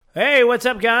Hey, what's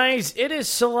up, guys? It is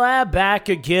Slab back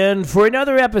again for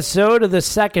another episode of the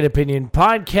Second Opinion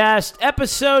Podcast,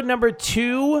 episode number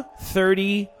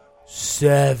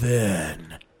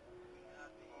 237.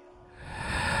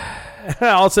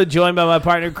 Also joined by my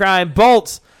partner in crime,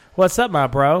 Bolts. What's up, my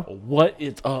bro? What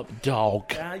is up,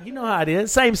 dog? You know how it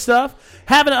is. Same stuff.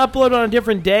 Having to upload on a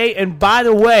different day. And by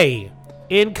the way,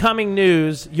 incoming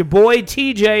news, your boy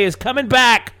TJ is coming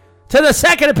back to the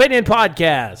Second Opinion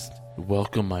Podcast.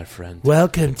 Welcome, my friend.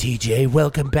 Welcome, TJ.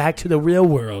 Welcome back to the real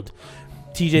world.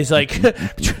 TJ's like,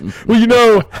 well, you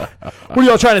know, what are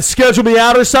y'all trying to schedule me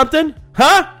out or something?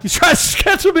 Huh? You trying to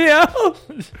schedule me out?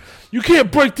 You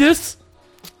can't break this.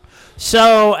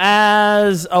 So,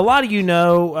 as a lot of you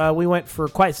know, we went for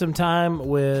quite some time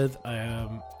with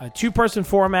a two-person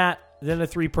format, then a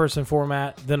three-person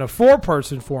format, then a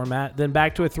four-person format, then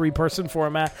back to a three-person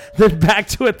format, then back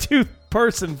to a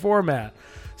two-person format.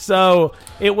 So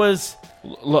it was A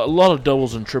lot of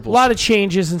doubles and triples. a lot of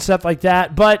changes and stuff like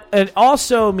that. But it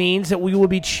also means that we will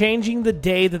be changing the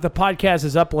day that the podcast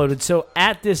is uploaded. So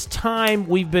at this time,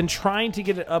 we've been trying to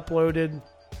get it uploaded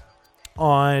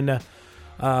on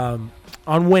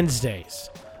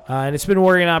Wednesdays. And it's been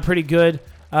working out pretty good.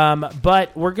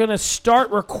 But we're going to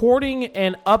start recording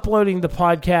and uploading the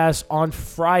podcast on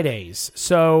Fridays.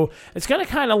 So it's going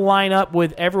to kind of line up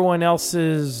with everyone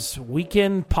else's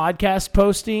weekend podcast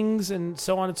postings and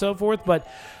so on and so forth. But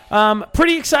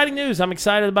pretty exciting news. I'm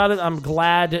excited about it. I'm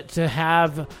glad to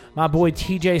have my boy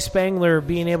TJ Spangler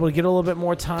being able to get a little bit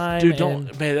more time. Dude,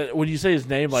 when you say his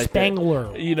name like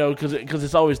Spangler. that, you know, because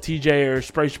it's always TJ or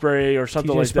Spray or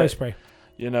something TJ like that. Spray.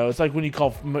 You know, it's like when you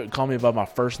call me by my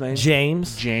first name.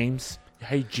 James.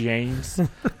 Hey, James.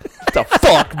 What the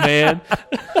fuck, man?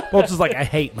 Bolts is like, I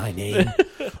hate my name.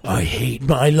 I hate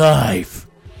my life.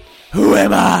 Who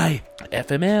am I?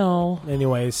 FML.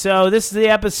 Anyway, so this is the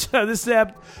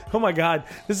episode. Oh my God.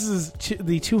 This is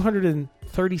the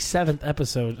 237th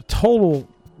episode. Total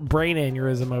brain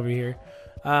aneurysm over here.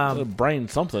 Brain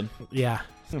something. Yeah.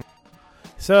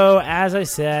 So, as I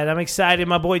said, I'm excited.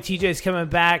 My boy TJ's coming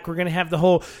back. We're going to have the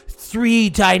whole three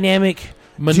dynamic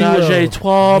Menage duo. a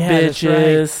trois, That's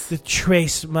bitches. right. The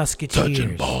Trace Musketeers.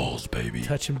 Touching balls, baby.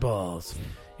 Touching balls.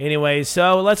 Anyway,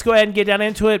 so let's go ahead and get down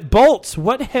into it. Bolts,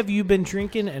 what have you been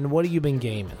drinking and what have you been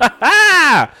gaming?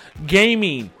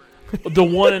 Gaming. The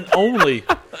one and only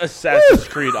Assassin's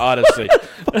Creed Odyssey.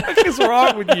 What is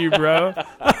wrong with you, bro?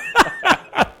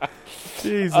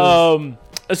 Jesus.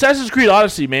 Assassin's Creed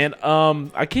Odyssey, man.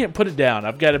 I can't put it down.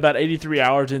 I've got about 83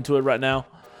 hours into it right now.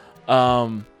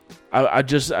 I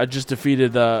just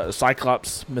defeated the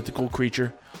Cyclops mythical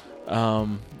creature.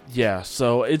 Yeah,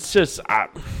 so it's just I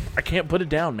can't put it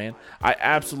down, man. I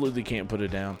absolutely can't put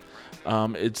it down.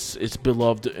 It's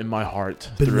beloved in my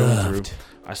heart through and through.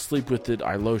 I sleep with it.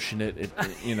 I lotion it. It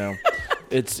you know,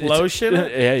 it's lotion.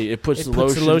 Hey, it puts the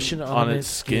lotion on its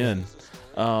skin.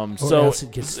 So else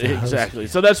it gets exactly.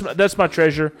 So that's my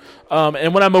treasure.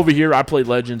 And when I'm over here, I play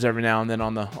Legends every now and then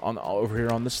on over here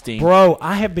on the Steam. Bro,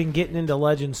 I have been getting into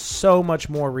Legends so much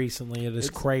more recently. It is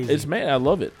crazy. It's man, I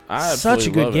love it. Such a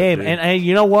good game. And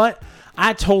you know what?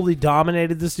 I totally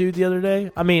dominated this dude the other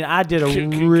day. I mean, I did a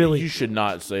really. You should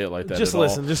not say it like that. Just at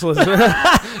listen. all. Just listen.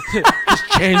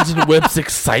 Just chains and whips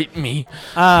excite me.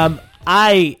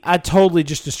 I totally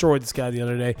just destroyed this guy the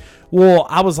other day. Well,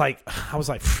 I was like.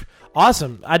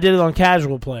 Awesome. I did it on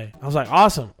casual play. I was like,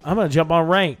 awesome. I'm going to jump on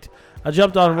ranked. I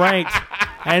jumped on ranked,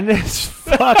 and this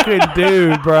fucking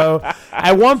dude, bro.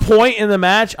 At one point in the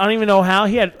match, I don't even know how,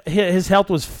 his health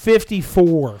was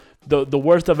 54. The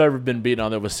worst I've ever been beaten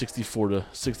on there was 64 to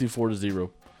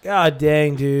 0. God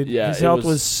dang, dude. Yeah, his health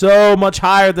was so much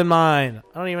higher than mine.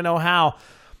 I don't even know how.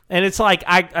 And it's like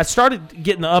I started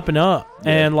getting the up and up.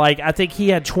 Yeah. And like I think he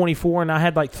had 24 and I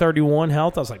had like 31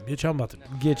 health. I was like, bitch, I'm about to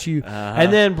get you.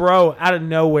 And then, bro, out of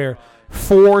nowhere,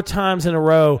 4 times in a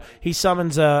row, he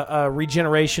summons a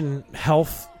regeneration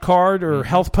health card or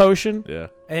health potion. Yeah.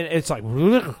 And it's like,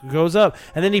 goes up.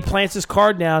 And then he plants his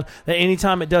card down that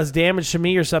anytime it does damage to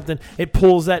me or something, it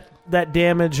pulls that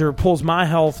damage or pulls my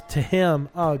health to him.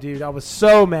 Oh, dude, I was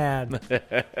so mad.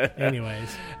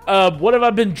 Anyways. What have I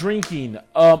been drinking?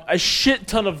 A shit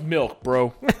ton of milk,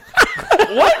 bro.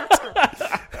 What?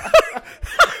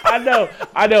 I know.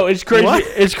 It's crazy. What?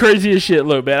 It's crazy as shit.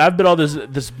 Look, man, I've been on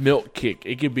this milk kick.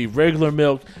 It could be regular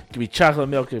milk. It could be chocolate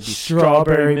milk. It could be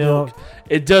strawberry milk.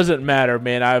 It doesn't matter,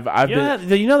 man. I've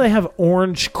been. You know they have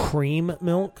orange cream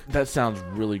milk. That sounds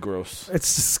really gross.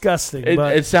 It's disgusting.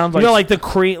 It sounds like like the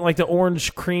cream, like the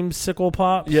orange creamsicle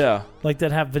pops. Yeah, like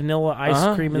that have vanilla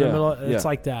ice cream in the middle. It's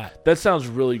like that. That sounds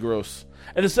really gross.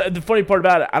 And the funny part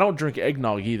about it, I don't drink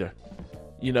eggnog either.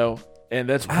 You know. and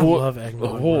that's I love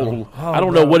eggnog. Bro. I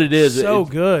don't know what it is. So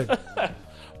good.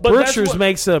 But Brookshire's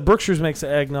makes a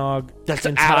eggnog that's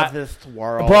in out of this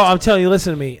world, bro. I'm telling you,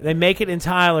 listen to me. They make it in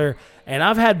Tyler, and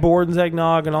I've had Borden's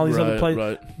eggnog and all these other places.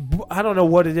 Right. I don't know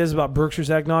what it is about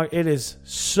Brookshire's eggnog. It is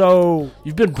so.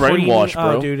 You've been brainwashed, creamy.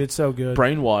 bro. Oh, dude, it's so good.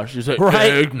 Brainwashed. You say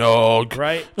Right. eggnog,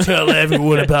 Right? Tell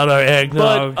everyone about our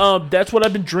eggnog. But that's what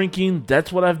I've been drinking.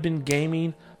 That's what I've been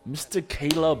gaming. Mr.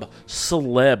 Caleb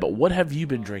Celeb, what have you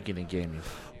been drinking and gaming?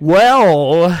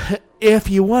 Well, if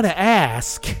you want to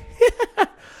ask,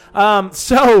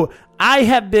 so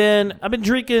I've been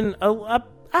drinking. I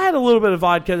had a little bit of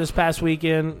vodka this past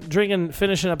weekend,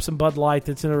 finishing up some Bud Light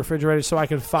that's in the refrigerator, so I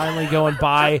can finally go and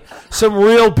buy some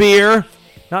real beer,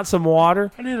 not some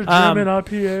water. I need a German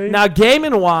IPA. Now,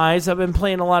 gaming wise, I've been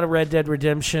playing a lot of Red Dead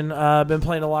Redemption. I've been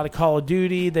playing a lot of Call of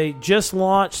Duty. They just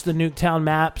launched the Nuketown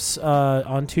maps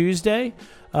on Tuesday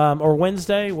or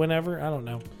Wednesday, whenever. I don't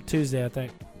know. Tuesday, I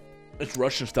think. It's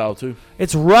Russian style too.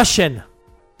 It's Russian.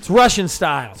 It's Russian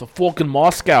style. It's a folk in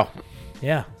Moscow.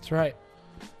 Yeah, that's right.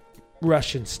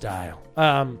 Russian style.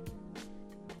 I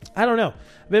don't know.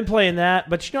 I've been playing that,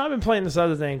 but I've been playing this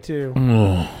other thing too.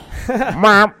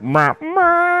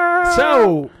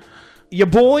 So, your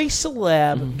boy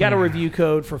Celeb got a review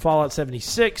code for Fallout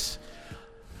 76.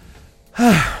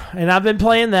 And I've been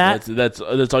playing that. That's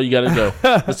all you got to go.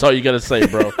 That's all you got to say,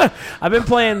 bro. I've been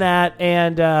playing that,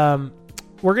 and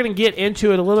we're going to get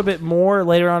into it a little bit more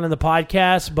later on in the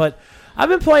podcast, but I've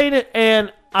been playing it,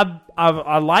 and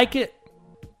I like it,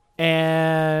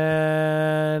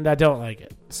 and I don't like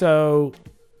it. So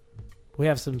we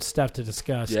have some stuff to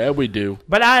discuss. Yeah, we do.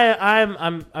 But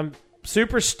I'm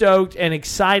super stoked and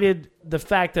excited the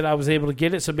fact that I was able to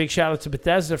get it. So big shout out to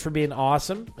Bethesda for being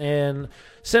awesome and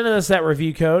sending us that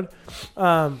review code.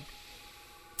 I'll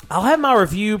have my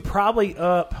review probably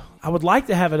up. I would like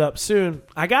to have it up soon.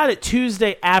 I got it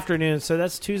Tuesday afternoon, so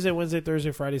that's Tuesday, Wednesday, Thursday,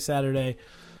 Friday, Saturday.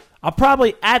 I'll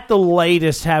probably at the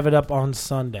latest have it up on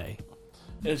Sunday.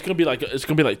 It's gonna be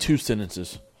like 2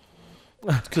 sentences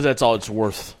because that's all it's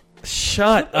worth.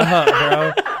 Shut up,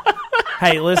 bro.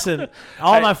 Hey, listen,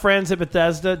 all my friends at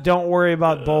Bethesda, don't worry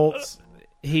about Bolts.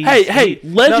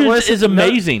 Legends is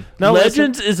amazing.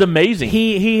 Legends is amazing.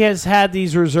 He has had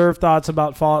these reserved thoughts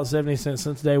about Fallout 76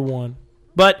 since day one.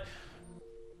 But,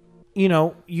 you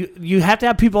have to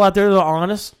have people out there that are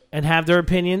honest and have their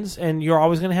opinions, and you're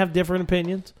always going to have different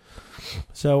opinions.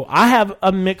 So I have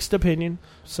a mixed opinion.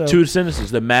 So 2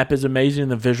 sentences. The map is amazing.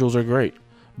 The visuals are great.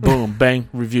 Boom, bang,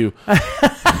 review.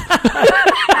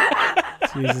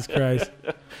 Jesus Christ.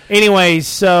 Anyways,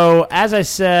 so as I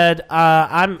said,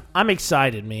 I'm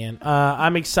excited, man.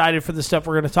 I'm excited for the stuff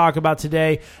we're going to talk about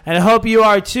today, and I hope you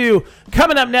are too.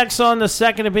 Coming up next on the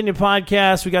Second Opinion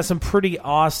Podcast, we got some pretty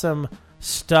awesome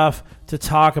stuff to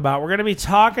talk about. We're going to be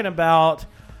talking about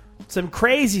some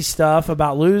crazy stuff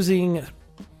about losing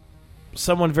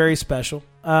someone very special.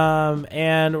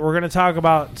 And we're going to talk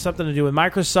about something to do with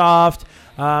Microsoft.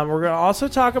 We're going to also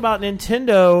talk about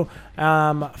Nintendo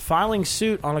filing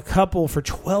suit on a couple for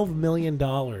 $12 million.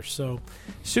 So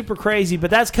super crazy. But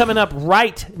that's coming up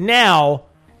right now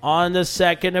on the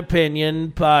Second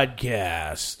Opinion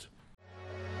Podcast.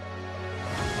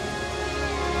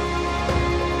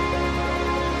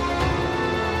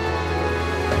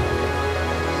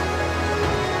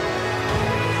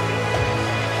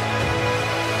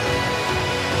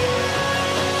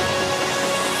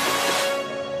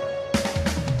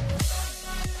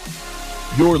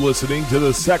 You're listening to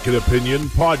the Second Opinion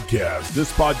Podcast.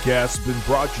 This podcast has been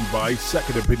brought to you by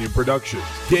Second Opinion Productions.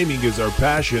 Gaming is our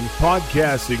passion.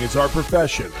 Podcasting is our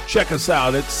profession. Check us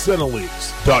out at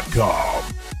Cineleaks.com.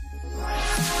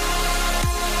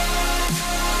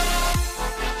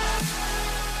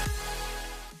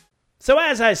 So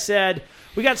as I said,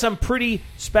 we got some pretty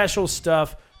special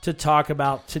stuff to talk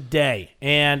about today.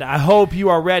 And I hope you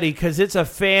are ready because it's a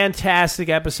fantastic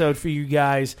episode for you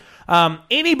guys.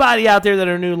 Anybody out there that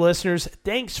are new listeners,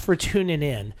 thanks for tuning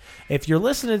in. If you're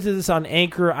listening to this on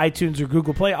Anchor, iTunes, or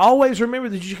Google Play, always remember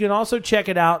that you can also check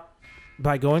it out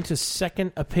by going to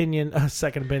Second Opinion.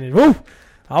 Woo!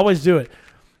 I always do it.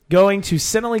 Going to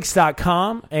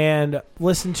Cineleaks.com and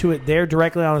listen to it there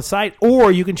directly on the site,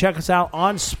 or you can check us out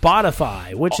on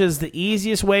Spotify, which is the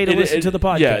easiest way to listen to the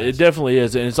podcast. Yeah, it definitely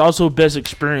is, and it's also best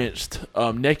experienced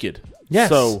naked. Yes,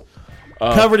 so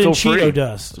covered in Cheeto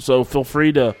dust. So feel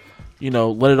free to,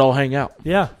 let it all hang out.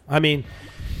 Yeah, I mean,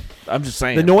 I'm just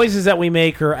saying the noises that we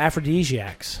make are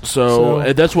aphrodisiacs.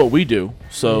 So that's what we do.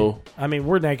 So I mean,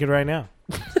 we're naked right now.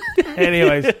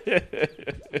 Anyways.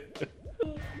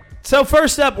 So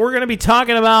first up, we're going to be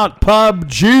talking about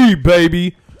PUBG,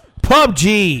 baby.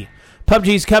 PUBG.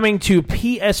 PUBG is coming to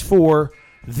PS4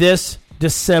 this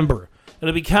December.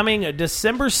 It'll be coming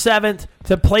December 7th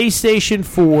to PlayStation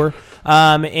 4,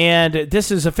 and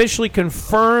this is officially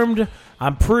confirmed.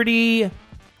 I'm pretty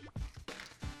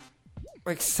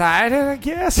excited, I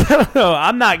guess. I don't know.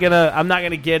 I'm not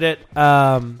gonna get it.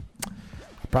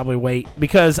 Probably wait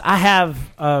because I have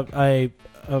a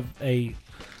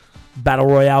battle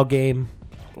royale game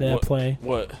that I play.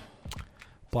 What?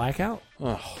 Blackout.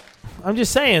 Oh, I'm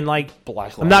just saying, like,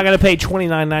 Black I'm not going to pay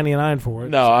 $29.99 for it.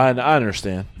 No, I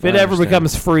understand. If it ever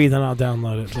becomes free, then I'll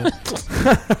download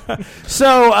it.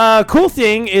 So, cool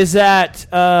thing is that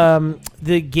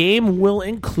the game will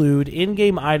include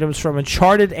in-game items from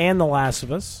Uncharted and The Last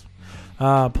of Us.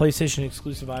 PlayStation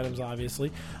exclusive items,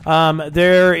 obviously.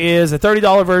 There is a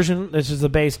 $30 version. This is the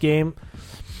base game.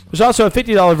 There's also a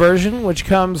 $50 version, which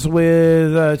comes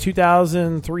with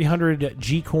 2,300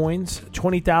 G coins,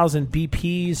 20,000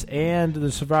 BPs, and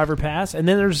the Survivor Pass. And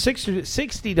then there's a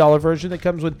 $60 version that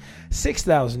comes with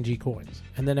 6,000 G coins,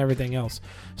 and then everything else.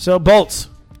 So, Bolts.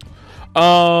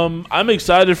 I'm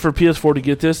excited for PS4 to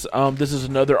get this. This is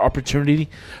another opportunity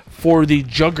for the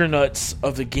juggernauts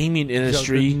of the gaming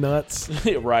industry, Nuts.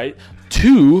 right,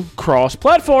 to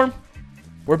cross-platform.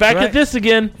 We're back at this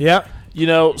again. Yeah. You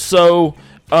know, so...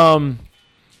 and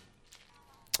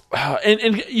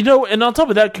you know, and on top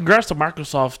of that, congrats to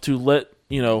Microsoft to let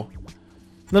you know.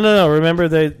 No. Remember,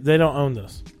 they don't own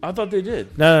this. I thought they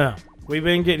did. No. We've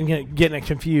been getting it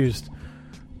confused.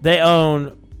 They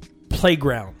own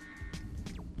Playground,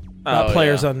 not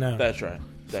Players Unknown. That's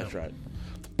right.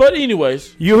 But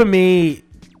anyways, you and me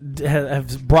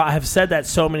have said that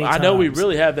so many times. I know we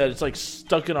really have that. It's like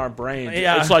stuck in our brains.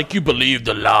 Yeah. It's like you believe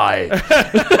the lie.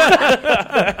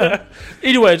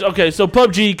 Anyways, okay, so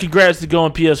PUBG, congrats to go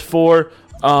on PS4.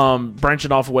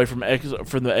 Branching off away from the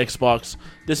Xbox.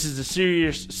 This is a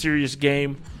serious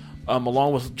game,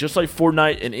 along with just like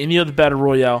Fortnite and any other battle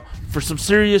royale, for some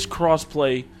serious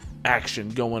cross-play action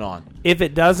going on. If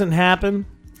it doesn't happen,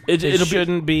 it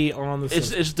shouldn't be on the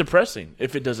system. It's depressing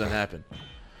if it doesn't happen.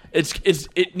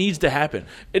 It needs to happen.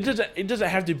 It doesn't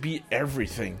have to be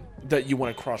everything that you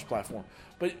want to cross-platform.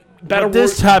 But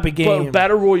type of game,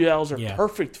 battle royales are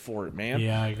perfect for it, man.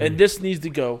 Yeah, I agree. And this needs to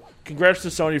go. Congrats to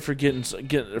Sony for getting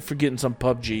some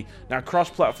PUBG. Now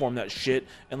cross-platform that shit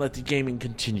and let the gaming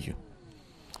continue.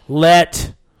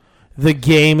 Let the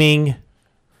gaming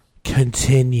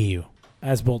continue,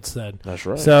 as Bolt said. That's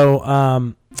right.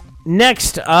 So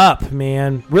next up,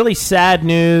 man, really sad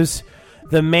news.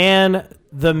 The man,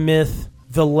 the myth,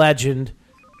 the legend,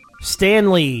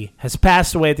 Stan Lee has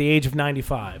passed away at the age of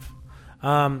 95.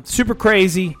 Super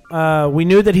crazy. We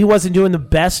knew that he wasn't doing the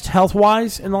best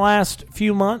health-wise in the last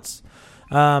few months,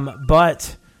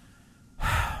 but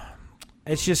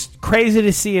it's just crazy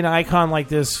to see an icon like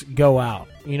this go out.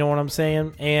 You know what I'm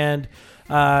saying? And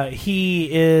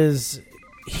he is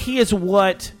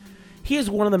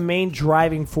one of the main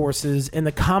driving forces in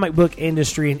the comic book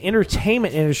industry and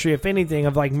entertainment industry, if anything,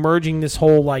 of like merging this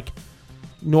whole like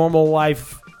normal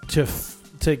life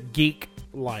to geek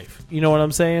life. You know what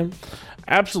I'm saying?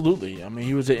 Absolutely. I mean,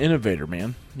 he was an innovator,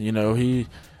 man. You know, he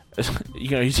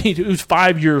was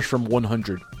 5 years from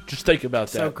 100. Just think about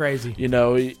that. So crazy. You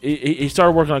know, he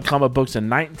started working on comic books in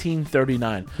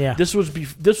 1939. Yeah. This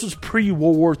was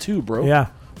pre-World War II, bro. Yeah.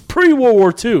 Pre-World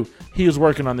War II, he was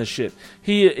working on this shit.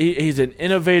 He's an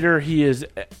innovator. He's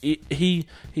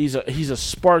a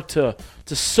spark to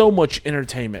so much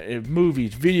entertainment,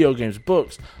 movies, video games,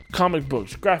 books, comic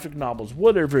books, graphic novels,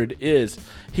 whatever it is.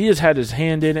 He has had his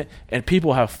hand in it, and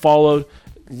people have followed,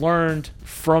 learned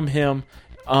from him.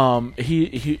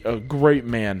 He a great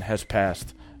man has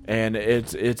passed, and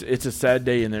it's a sad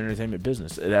day in the entertainment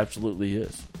business. It absolutely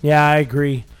is. Yeah, I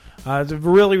agree. It's a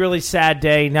really, really sad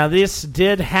day. Now, this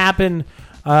did happen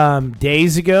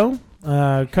days ago,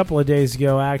 a couple of days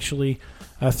ago, actually,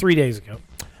 3 days ago.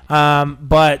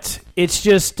 But it's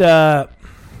just,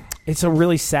 it's a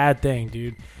really sad thing,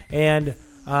 dude. And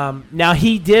now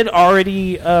he did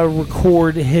already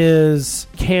record his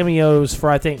cameos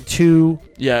for, I think, 2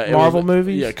 Marvel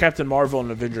movies. Yeah, Captain Marvel and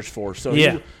Avengers 4. So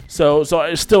yeah. So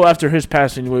still after his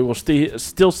passing, we will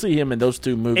still see him in those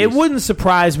 2 movies. It wouldn't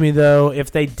surprise me though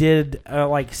if they did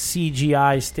like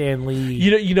CGI Stan Lee.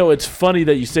 You know, it's funny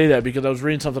that you say that because I was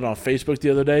reading something on Facebook the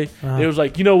other day. It was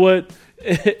like, you know what?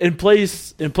 In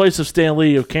place of Stan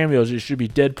Lee of cameos, it should be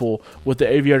Deadpool with the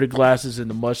aviator glasses and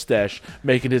the mustache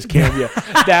making his cameo.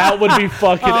 That would be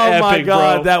fucking epic, oh my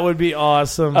god, bro. that would be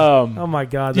awesome. Oh my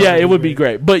god, yeah, it would be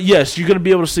great. But yes, you're gonna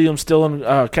be able to see him still in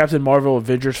Captain Marvel,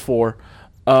 Avengers 4.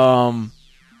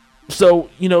 So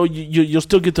you know you'll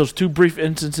still get those 2 brief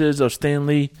instances of Stan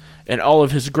Lee and all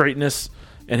of his greatness,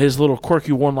 and his little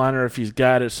quirky one-liner, if he's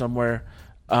got it somewhere.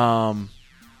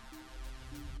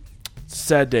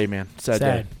 Sad day, man. Sad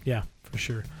day. Yeah, for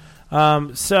sure.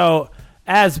 So,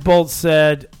 as Bolt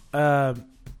said,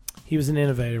 he was an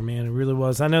innovator, man. It really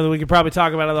was. I know that we could probably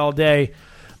talk about it all day,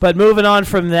 but moving on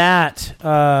from that,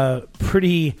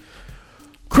 pretty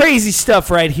crazy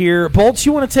stuff right here. Bolt,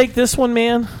 you want to take this one,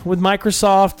 man, with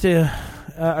Microsoft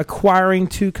acquiring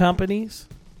 2 companies?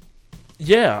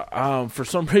 Yeah. For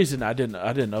some reason, I didn't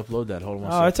upload that. Hold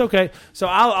on. Oh, it's okay. So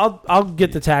I'll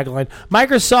get the tagline.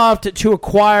 Microsoft to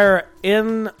acquire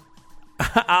I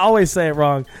always say it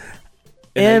wrong.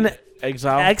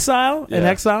 Exile. Yeah. Yeah.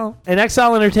 Exile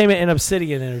Entertainment and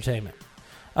Obsidian Entertainment.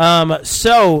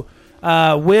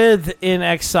 With In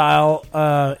Exile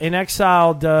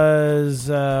does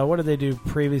what did they do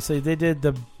previously? They did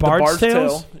the Bard's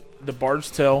Tale. The Bard's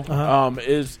Tale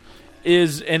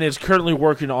is currently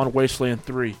working on Wasteland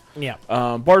 3. Yeah.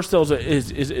 Bard's Tale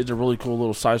is a really cool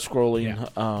little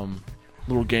side-scrolling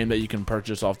little game that you can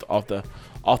purchase off the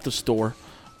store.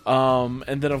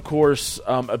 And then of course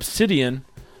Obsidian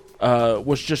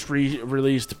was just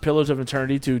released Pillars of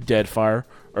Eternity to Deadfire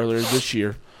earlier this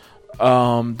year.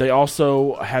 They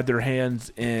also had their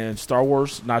hands in Star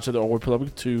Wars, Knights of the Old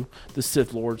Republic 2, The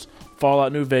Sith Lords,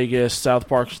 Fallout New Vegas, South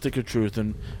Park Stick of Truth,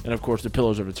 and of course the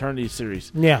Pillars of Eternity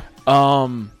series. Yeah.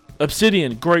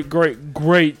 Obsidian, great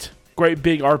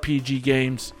big RPG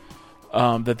games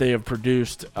that they have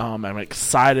produced. I'm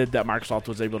excited that Microsoft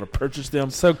was able to purchase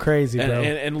them. So crazy, bro.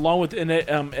 And along with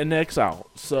In Exile.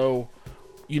 So,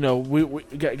 we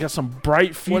got some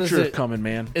bright future coming,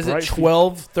 man. Is bright it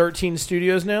 12, 13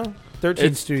 studios now?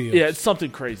 13 studios. Yeah, it's something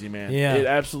crazy, man. Yeah. It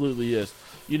absolutely is.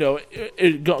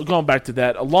 Going back to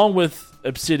that, along with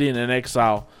Obsidian and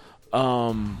Exile,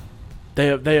 they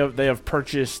have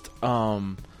purchased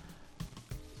Undead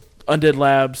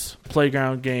Labs,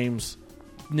 Playground Games,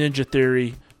 Ninja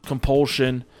Theory,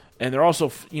 Compulsion, and they're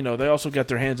also they also got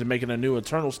their hands in making a new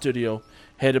Eternal studio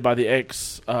headed by the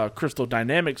Crystal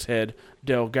Dynamics head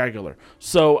Dale Gagler.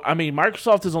 So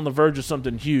Microsoft is on the verge of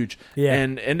something huge,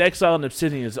 and Exile and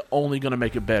Obsidian is only going to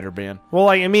make it better, man.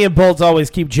 Well, me and Bolts always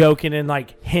keep joking and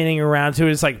hinting around to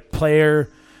it. It's like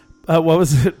what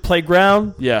was it?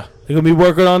 Playground. Yeah, they're gonna be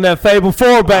working on that Fable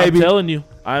 4, baby.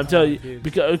 I'm telling you,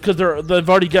 because they've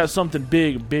already got something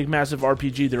big, massive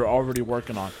RPG they're already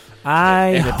working on.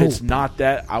 If it's not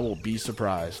that, I will be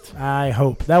surprised. I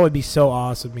hope. That would be so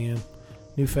awesome, man.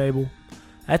 New Fable.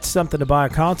 That's something to buy a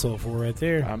console for right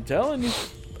there. I'm telling you.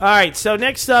 All right, so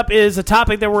next up is a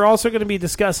topic that we're also going to be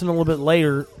discussing a little bit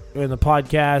later in the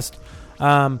podcast.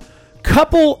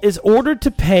 Couple is ordered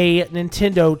to pay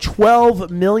Nintendo $12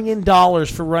 million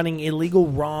for running illegal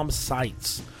ROM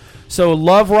sites. So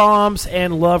Love ROMs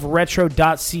and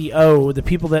LoveRetro.co, the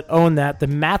people that own that, the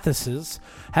Mathises,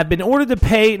 have been ordered to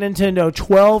pay Nintendo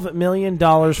 $12 million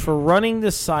for running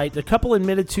this site. The couple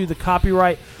admitted to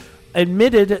copyright and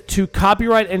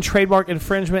trademark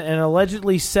infringement and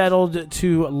allegedly settled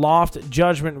to loft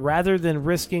judgment rather than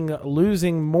risking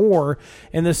losing more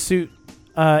in the suit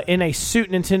in a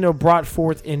suit Nintendo brought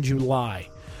forth in July.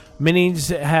 Many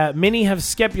have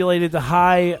speculated the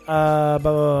high.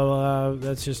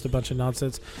 That's just a bunch of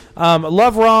nonsense.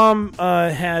 Love ROM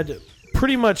had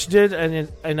pretty much did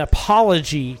an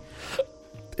apology.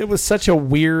 It was such a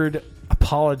weird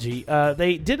apology.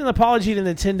 They did an apology to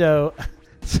Nintendo.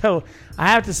 So I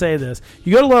have to say this.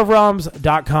 You go to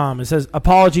loveroms.com. It says,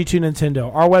 apology to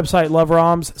Nintendo. Our website,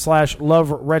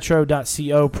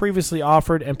 loveroms/loveretro.co, previously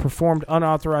offered and performed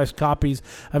unauthorized copies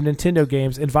of Nintendo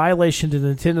games in violation to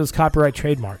Nintendo's copyright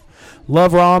trademark.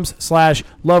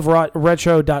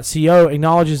 LoveRoms/loveretro.co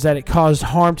acknowledges that it caused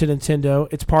harm to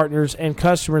Nintendo, its partners, and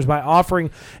customers by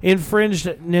offering infringed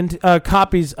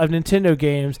copies of Nintendo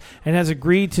games and has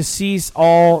agreed to cease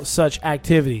all such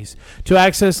activities. To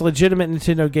access legitimate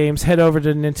Nintendo games, head over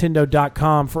to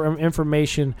Nintendo.com for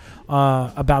information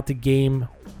about the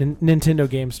Nintendo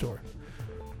Game Store.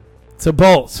 So,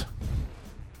 Bolts.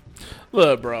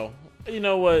 Look, bro. You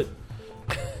know what?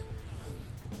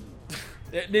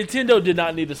 Nintendo did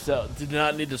not need to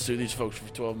sue these folks for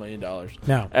 $12 million.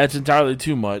 No. That's entirely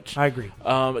too much. I agree.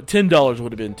 $10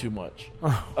 would have been too much.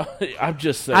 I'm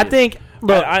just saying. I think.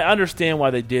 Look, I understand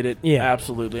why they did it. Yeah.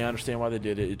 Absolutely. I understand why they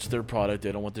did it. It's their product.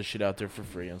 They don't want this shit out there for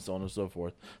free and so on and so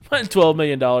forth. But $12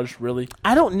 million, really?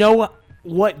 I don't know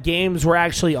what games were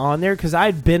actually on there because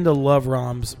I'd been to Love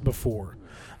ROMs before.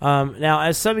 Now,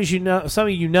 as some of you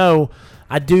know,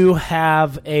 I do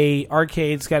have a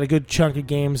arcade. It's got a good chunk of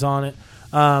games on it.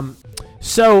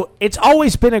 So it's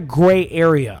always been a gray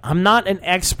area. I'm not an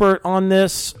expert on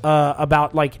this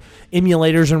about like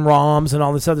emulators and ROMs and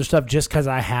all this other stuff just because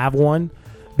I have one.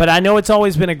 But I know it's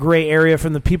always been a gray area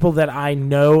from the people that I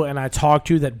know and I talk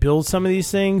to that build some of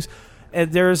these things.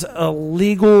 And there's a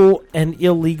legal and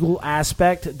illegal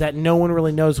aspect that no one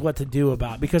really knows what to do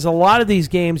about. Because a lot of these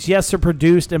games, yes, they're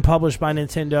produced and published by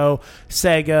Nintendo,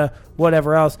 Sega,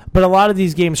 whatever else. But a lot of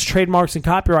these games, trademarks and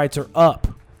copyrights are up.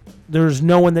 There's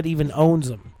no one that even owns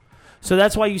them. So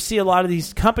that's why you see a lot of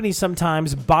these companies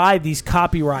sometimes buy these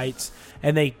copyrights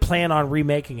and they plan on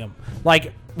remaking them.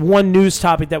 Like one news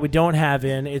topic that we don't have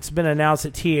in, it's been announced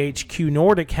that THQ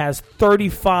Nordic has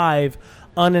 35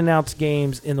 unannounced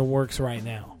games in the works right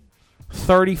now.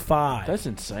 35. That's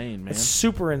insane, man. It's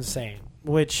super insane,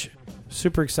 which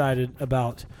super excited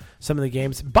about some of the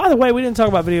games. By the way, we didn't talk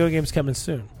about video games coming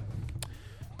soon.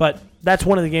 But that's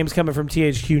one of the games coming from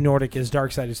THQ Nordic is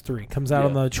Darksiders 3. Comes out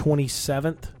on the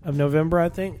 27th of November, I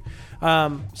think.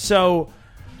 So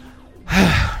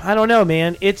I don't know,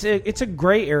 man. It's a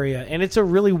gray area, and it's a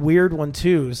really weird one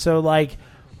too. So like,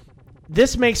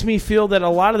 this makes me feel that a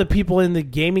lot of the people in the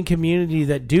gaming community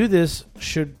that do this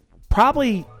should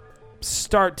probably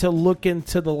start to look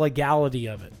into the legality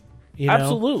of it. You know?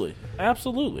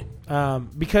 Absolutely.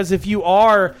 Because if you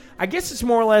are, I guess it's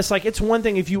more or less like, it's one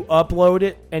thing if you upload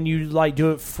it and you like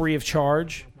do it free of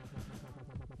charge,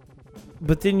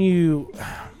 but then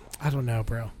I don't know,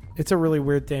 bro. It's a really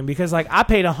weird thing because like I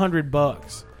paid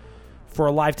 $100 for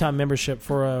a lifetime membership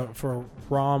for a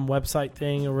ROM website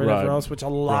thing or whatever else, which a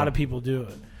lot of people do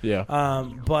it. Yeah.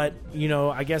 But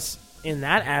I guess in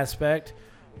that aspect,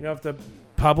 if the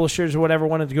publishers or whatever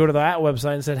wanted to go to that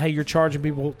website and said, hey, you're charging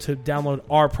people to download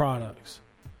our products,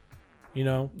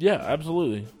 Yeah,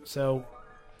 absolutely. So,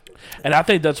 and I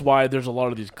think that's why there's a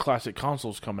lot of these classic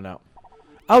consoles coming out.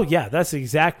 Oh yeah, that's the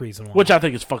exact reason why. Which I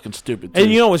think is fucking stupid too.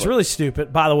 And what's really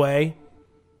stupid, by the way,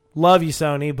 love you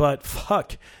Sony, but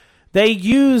fuck, they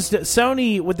used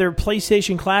Sony with their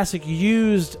PlayStation Classic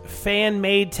used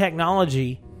fan-made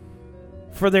technology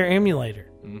for their emulator.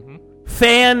 Mm-hmm.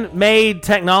 Fan-made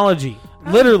technology.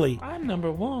 Literally. I'm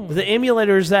number one. The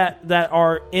emulators that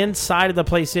are inside of the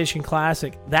PlayStation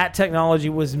Classic, that technology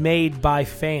was made by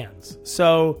fans.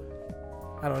 So,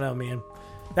 I don't know, man.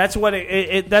 That's what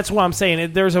that's what I'm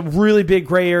saying. There's a really big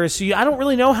gray area. So I don't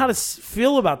really know how to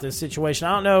feel about this situation.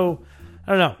 I don't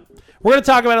know. We're going to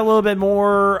talk about it a little bit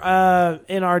more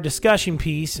in our discussion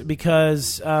piece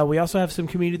because we also have some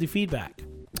community feedback.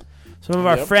 Some of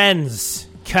our friends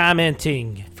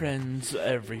commenting. Friends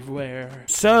everywhere.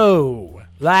 So,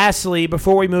 lastly,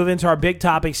 before we move into our big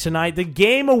topics tonight, the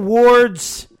Game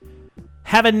Awards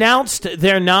have announced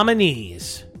their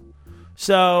nominees.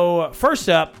 So, first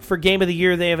up, for Game of the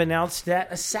Year, they have announced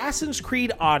that Assassin's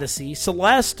Creed Odyssey,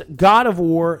 Celeste, God of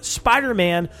War,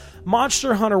 Spider-Man,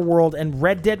 Monster Hunter World, and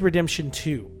Red Dead Redemption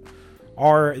 2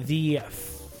 are the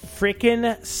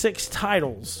frickin' 6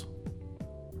 titles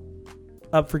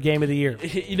up for Game of the Year.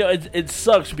 It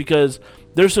sucks because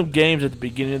there's some games at the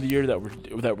beginning of the year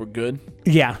that were good.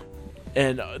 Yeah.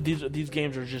 And these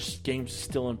games are just games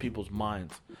still in people's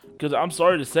minds. Because I'm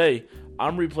sorry to say,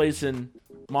 I'm replacing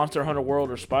Monster Hunter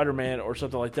World or Spider-Man or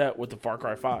something like that with the Far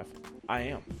Cry 5. I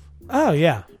am. Oh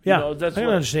yeah, yeah. I can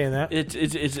understand that. It's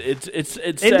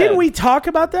and sad. didn't we talk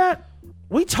about that?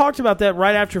 We talked about that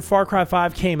right after Far Cry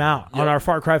 5 came out on our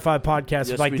Far Cry 5 podcast.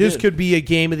 Yes, like this could be a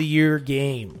Game of the Year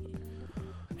game,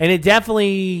 and it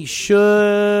definitely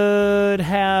should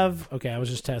have. Okay, I was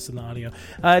just testing the audio.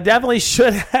 Definitely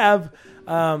should have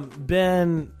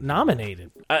been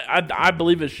nominated. I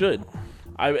believe it should.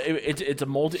 It's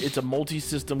a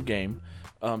multi-system game,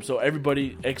 so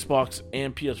everybody Xbox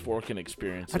and PS4 can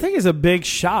experience it. I think it's a big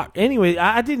shock. Anyway,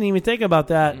 I didn't even think about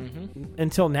that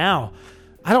until now.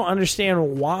 I don't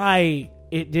understand why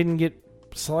it didn't get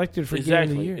selected for Game of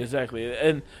the Year. Exactly,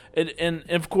 and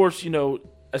of course,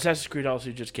 Assassin's Creed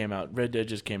Odyssey just came out. Red Dead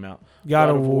just came out. God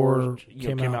of War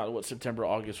came out September,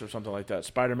 August, or something like that.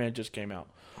 Spider-Man just came out.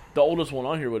 The oldest one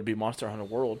on here would be Monster Hunter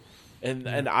World.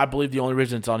 And I believe the only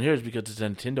reason it's on here is because it's a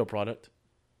Nintendo product.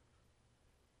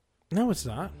 No, it's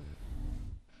not.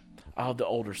 Oh, the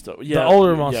older stuff. Yeah, the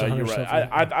older Monster Hunter you're right. stuff.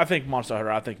 I think Monster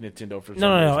Hunter. I think Nintendo for some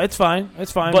No. reason. It's fine.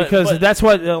 It's fine But because that's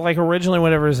what originally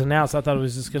whenever it was announced, I thought it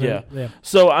was just gonna. Yeah.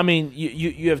 So I mean,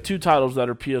 you have 2 titles that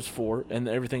are PS4, and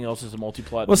everything else is a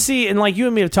multi-platinum. Well, see, and like you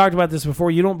and me have talked about this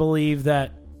before. You don't believe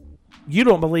that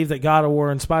God of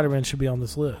War and Spider-Man should be on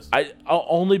this list.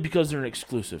 Only because they're an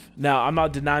exclusive. Now, I'm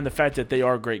not denying the fact that they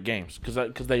are great games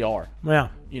because they are. Yeah.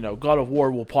 God of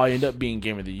War will probably end up being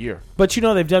Game of the Year. But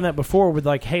they've done that before with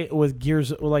with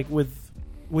Gears, like with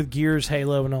with Gears,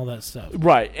 Halo, and all that stuff.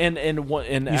 Right, and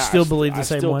You still believe the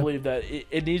same I still way? believe that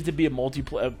it needs to be a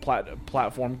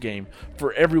multi-platform game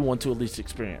for everyone to at least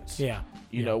experience. Yeah.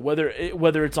 You know, whether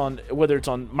it's on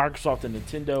Microsoft and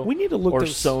Nintendo, We need to look or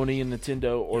those- Sony and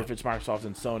Nintendo, or if it's Microsoft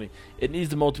and Sony, it needs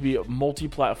to be a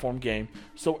multi-platform game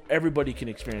so everybody can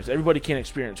experience. Everybody can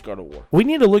experience God of War. We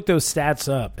need to look those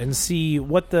stats up and see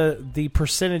what the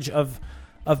percentage of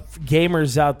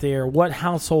gamers out there, what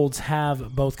households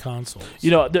have both consoles.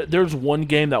 You know, there's one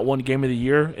game that won Game of the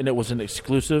Year, and it was an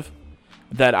exclusive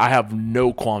that I have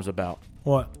no qualms about,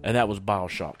 What? and that was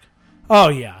BioShock. Oh,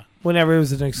 yeah. Whenever it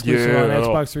was an exclusive on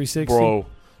Xbox 360. Bro.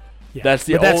 Yeah. That's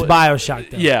the but that's only- BioShock,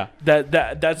 though. Yeah,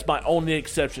 that's my only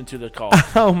exception to the call.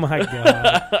 Oh, my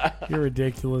God. You're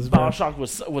ridiculous, bro. BioShock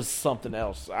was something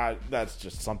else. That's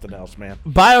just something else, man.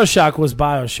 BioShock was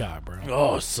BioShock, bro.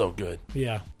 Oh, it's so good.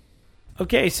 Yeah.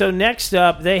 Okay, so next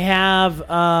up, they have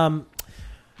a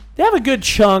good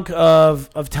chunk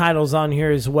of titles on here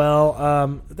as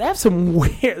well. They have some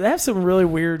really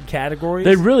weird categories.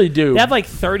 They really do. They have like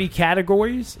 30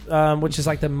 categories, which is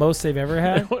like the most they've ever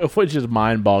had. Which is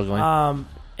mind-boggling.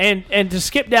 And to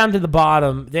skip down to the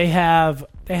bottom, they have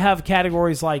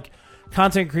categories like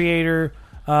content creator,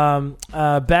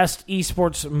 best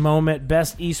esports moment,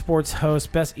 best esports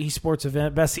host, best esports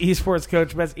event, best esports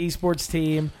coach, best esports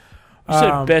team. You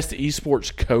said best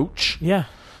esports coach. Yeah.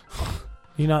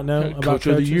 You not know about Coach coaches?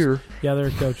 of the year. Yeah, there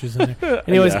are coaches in there.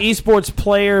 Anyways, Yeah. esports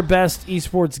player, best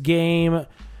esports game,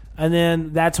 and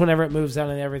then that's whenever it moves down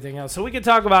to everything else. So we can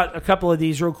talk about a couple of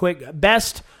these real quick.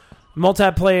 Best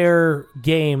multiplayer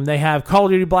game. They have Call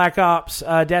of Duty Black Ops,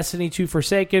 Destiny 2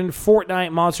 Forsaken,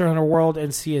 Fortnite, Monster Hunter World,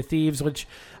 and Sea of Thieves, which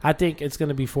I think it's going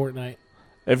to be Fortnite.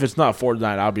 If it's not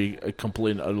Fortnite, I'll be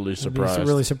completely and utterly I'd be surprised.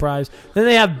 really surprised. Then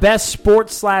they have best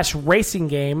sports/racing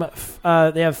game.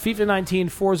 They have FIFA 19,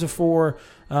 Forza 4,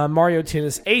 Mario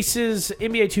Tennis Aces,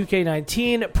 NBA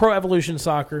 2K19, Pro Evolution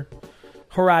Soccer,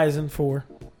 Horizon 4.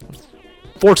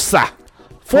 Forza.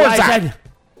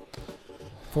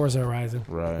 Forza Horizon.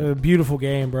 Right. A beautiful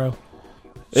game, bro.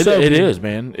 It So good. is,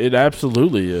 man. It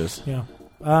absolutely is. Yeah.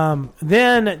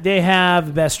 Then they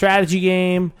have best strategy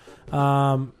game,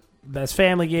 best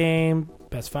family game,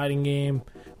 best fighting game,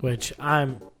 which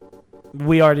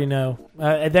we already know.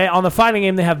 They on the fighting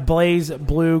game they have Blaze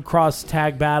Blue Cross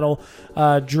Tag Battle,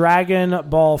 Dragon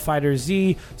Ball Fighter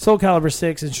Z, Soul Calibur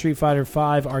 6, and Street Fighter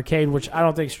 5 Arcade, which I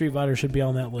don't think Street Fighter should be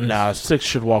on that list. Nah, 6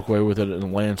 should walk away with it in a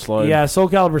landslide. Yeah, Soul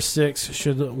Calibur 6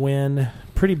 should win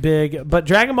pretty big, but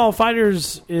Dragon Ball Fighter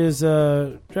Z is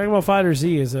a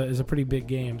pretty big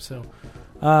game. So,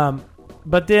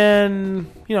 but then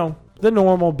the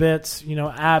normal bits,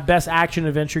 best action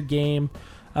adventure game.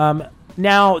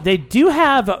 Now they do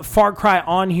have Far Cry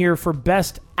on here for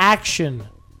best action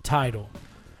title.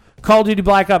 Call of Duty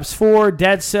Black Ops 4,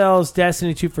 Dead Cells,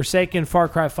 Destiny 2 Forsaken, Far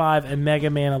Cry 5, and Mega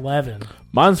Man 11.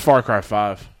 Mine's Far Cry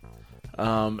 5.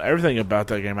 Everything about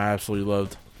that game I absolutely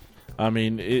loved.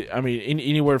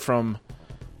 Anywhere from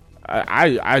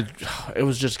it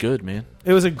was just good, man.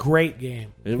 It was a great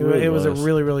game. It really was a was.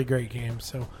 really, really great game.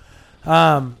 So,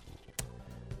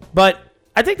 but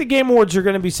I think the Game Awards are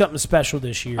going to be something special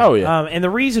this year. Oh, yeah. And the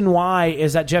reason why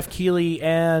is that Jeff Keighley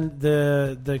and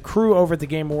the crew over at the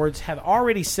Game Awards have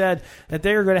already said that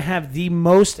they are going to have the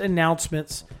most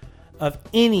announcements of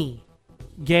any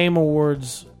Game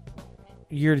Awards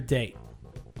year to date.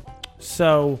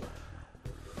 So,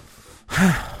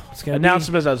 it's going to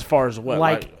Announcements as far as what?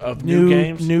 like of new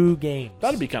games? New games.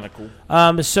 That'd be kind of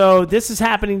cool. So this is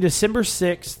happening December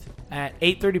 6th at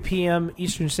 8:30 p.m.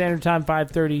 Eastern Standard Time,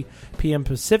 5:30 p.m.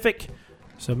 Pacific.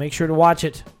 So make sure to watch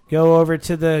it. Go over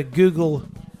to the Google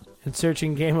and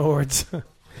searching Game Awards.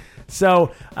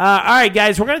 So, all right,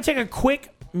 guys, we're going to take a quick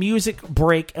music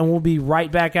break, and we'll be right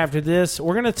back after this.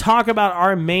 We're going to talk about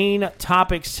our main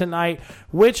topics tonight,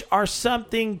 which are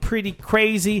something pretty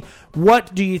crazy.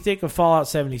 What do you think of Fallout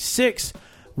 76?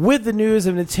 With the news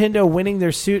of Nintendo winning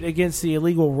their suit against the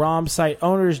illegal ROM site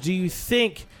owners, do you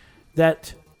think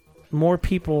that more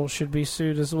people should be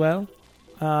sued as well?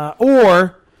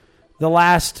 Or the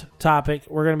last topic,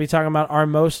 we're going to be talking about our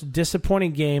most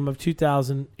disappointing game of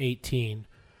 2018.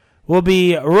 We'll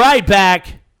be right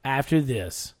back after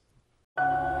this.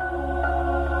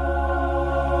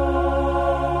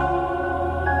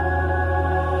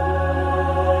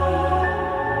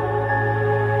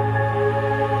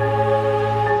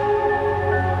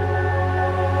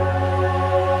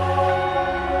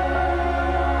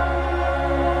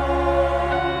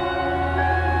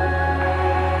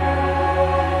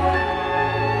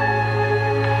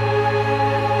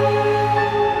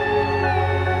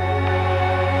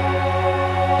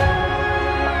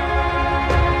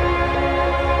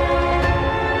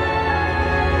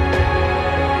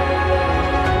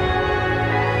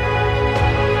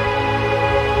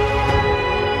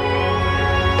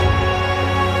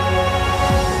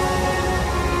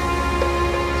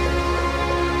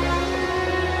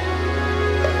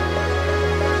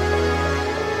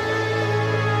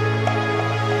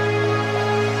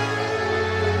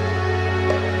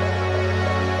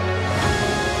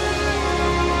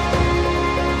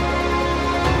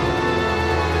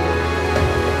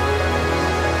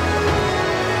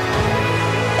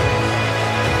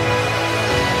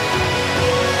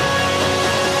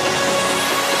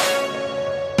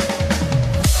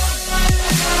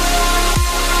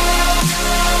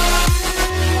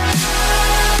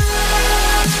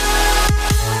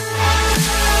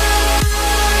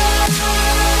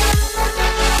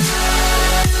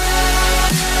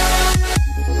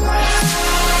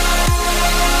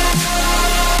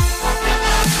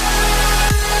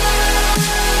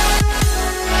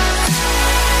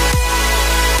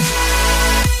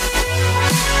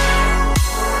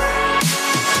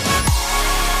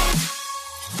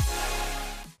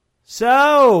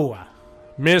 So,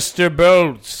 Mr.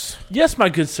 Bolts, Yes, my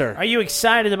good sir. are you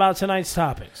excited about tonight's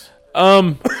topics?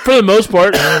 For the most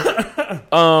part.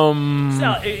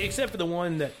 No, except for the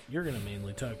one that you're going to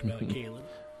mainly talk about, Caleb.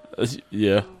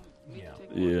 Yeah.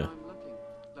 Yeah.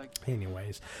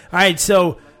 Anyways. All right,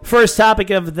 so first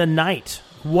topic of the night.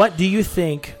 What do you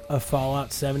think of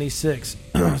Fallout 76?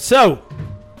 So,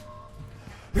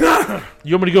 You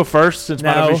want me to go first since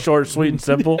mine will No. be short, sweet, and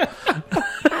simple?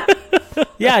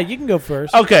 yeah, you can go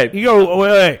first. Okay. You go,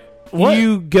 wait. What?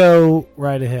 You go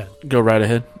right ahead. Go right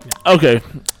ahead. Okay.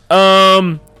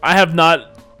 I have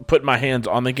not put my hands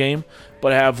on the game,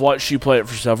 but I have watched you play it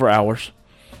for several hours.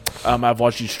 I've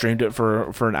watched you streamed it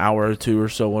for an hour or two or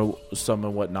so, some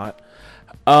and whatnot.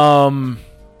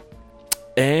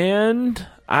 And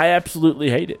I absolutely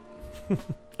hate it.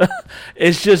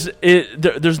 It's just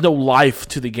there's no life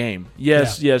to the game.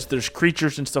 Yes, there's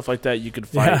creatures and stuff like that you can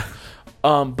fight. Yeah.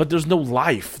 But there's no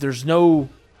life. There's no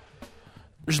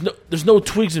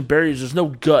twigs and berries. There's no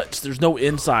guts. There's no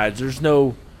insides. There's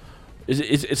no.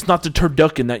 It's not the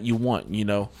turducken that you want. You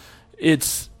know,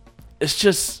 it's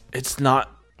not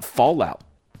Fallout.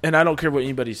 And I don't care what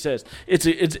anybody says.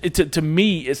 To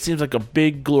me, it seems like a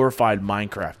big glorified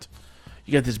Minecraft.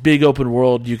 You got this big open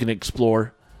world you can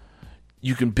explore.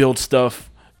 You can build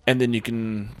stuff, and then you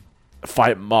can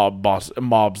fight mobs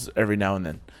every now and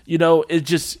then. You know,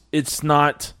 it's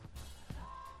not.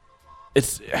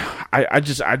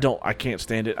 I can't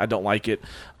stand it. I don't like it.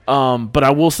 But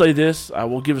I will say this. I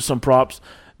will give it some props.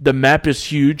 The map is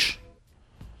huge.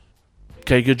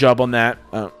 Okay, good job on that.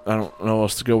 I don't know what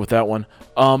else to go with that one.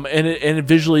 And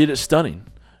visually it is stunning,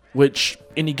 which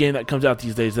any game that comes out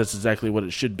these days, that's exactly what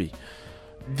it should be.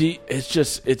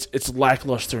 It's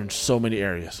lackluster in so many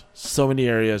areas,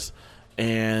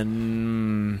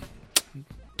 and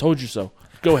told you so.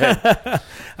 Go ahead.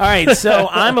 All right, so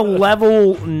I'm a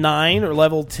level 9 or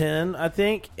level 10, I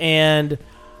think, and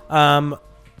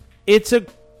it's a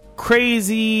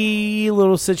crazy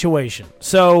little situation.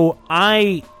 So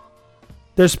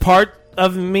there's part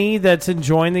of me that's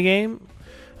enjoying the game,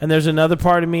 and there's another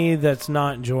part of me that's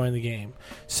not enjoying the game.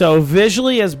 So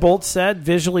visually, as Bolt said,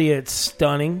 it's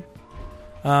stunning.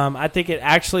 I think it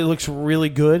actually looks really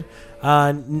good.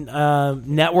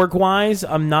 Network-wise,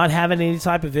 I'm not having any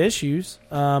type of issues.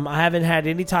 I haven't had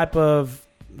any type of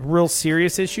real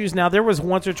serious issues. Now, there was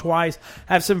once or twice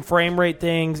I have some frame rate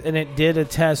things, and it did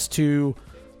attest to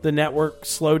the network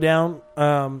slowdown.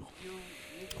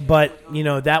 But, you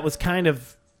know, that was kind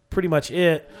of pretty much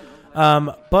it.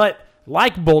 But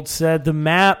like Bolt said, the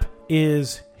map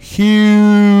is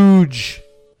huge.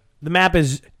 The map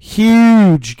is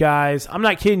huge, guys. I'm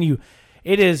not kidding you.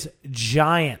 It is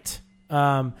giant.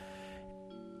 I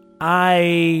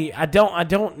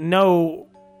don't know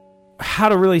how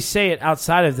to really say it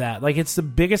outside of that. Like, it's the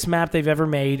biggest map they've ever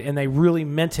made, and they really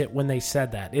meant it when they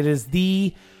said that. It is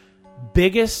the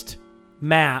biggest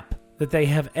map that they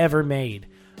have ever made.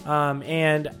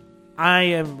 And I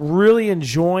am really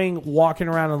enjoying walking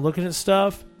around and looking at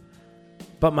stuff.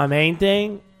 But my main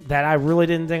thing that I really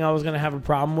didn't think I was going to have a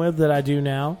problem with that I do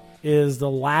now is the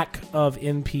lack of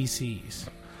NPCs.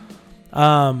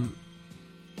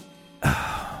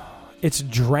 It's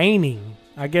draining,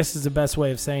 I guess is the best way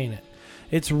of saying it.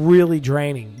 It's really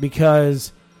draining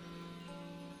because,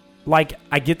 like,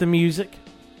 I get the music.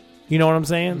 You know what I'm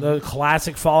saying? The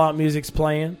classic Fallout music's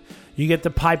playing. You get the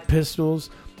pipe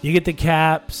pistols. You get the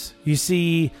caps. You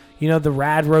see, you know, the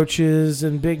rad roaches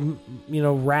and big, you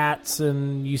know, rats.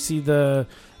 And you see the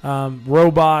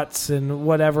robots and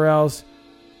whatever else.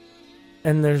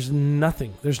 And there's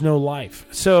nothing. There's no life.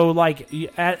 So, like,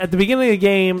 at the beginning of the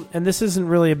game, and this isn't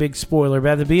really a big spoiler,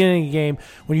 but at the beginning of the game,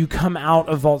 when you come out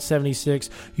of Vault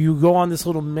 76, you go on this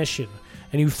little mission,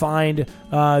 and you find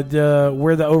where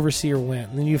the Overseer went.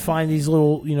 And then you find these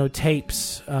little, you know,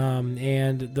 tapes,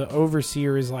 and the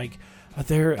Overseer is like,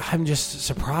 I'm just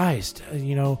surprised,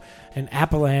 you know, an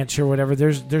avalanche or whatever.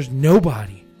 There's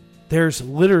nobody. There's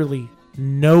literally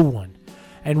no one.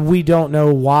 And we don't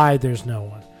know why there's no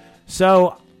one.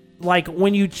 So, like,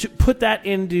 when you put that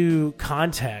into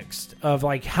context of,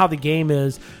 like, how the game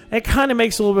is, it kind of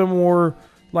makes it a little bit more,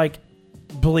 like,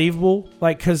 believable.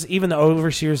 Like, because even the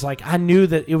Overseer's like, I knew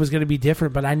that it was going to be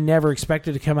different, but I never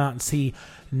expected to come out and see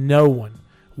no one.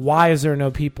 Why is there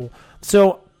no people?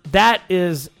 So, that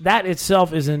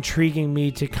itself is intriguing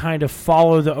me to kind of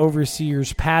follow the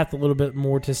Overseer's path a little bit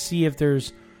more to see if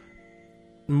there's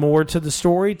more to the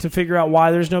story to figure out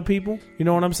why there's no people. You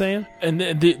know what I'm saying? And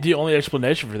the only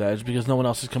explanation for that is because no one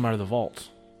else has come out of the vaults.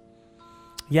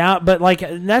 Yeah, but, like,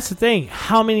 that's the thing.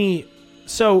 How many...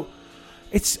 So,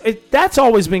 That's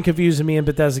always been confusing me in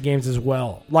Bethesda games as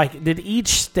well. Like, did each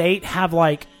state have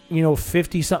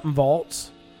 50 something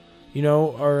vaults,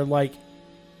 or like,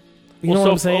 know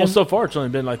what I'm saying? Well, so far it's only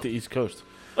been like the East Coast,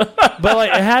 but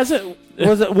it hasn't.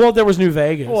 Was it? Well, there was New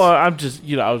Vegas. Well, I'm just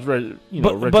I was ready.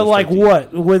 But like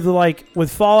what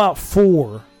with Fallout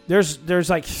 4? There's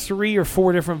 3 or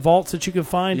 4 different vaults that you can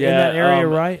find in that area,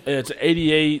 right? It's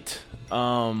 88.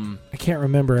 I can't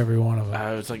remember every one of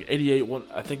them. It's like 88.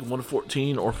 I think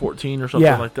 114 or 14 or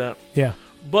something like that. Yeah.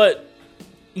 But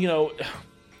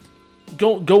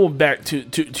going back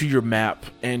to your map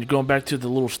and going back to the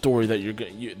little story that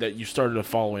you started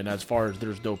following, as far as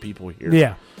there's no people here.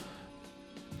 Yeah.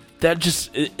 That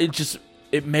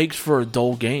it makes for a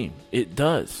dull game. It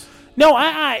does. No,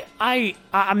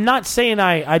 I'm not saying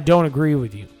I don't agree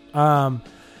with you.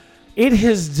 It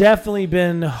has definitely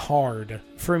been hard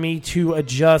for me to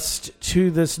adjust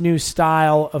to this new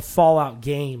style of Fallout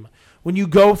game. When you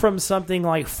go from something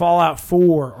like Fallout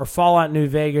 4 or Fallout New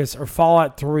Vegas or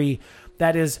Fallout 3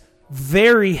 that is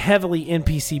very heavily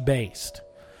NPC based.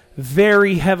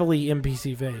 Very heavily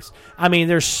NPC based. I mean,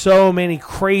 there's so many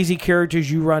crazy characters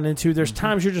you run into. There's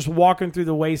times you're just walking through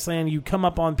the wasteland, you come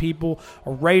up on people,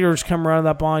 or raiders come running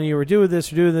up on you, or doing this,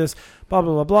 blah,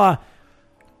 blah, blah, blah.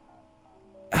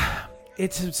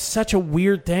 It's such a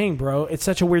weird thing, bro. It's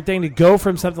such a weird thing to go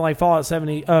from something like Fallout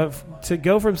 70, to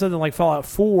go from something like Fallout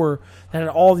 4 that had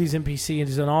all these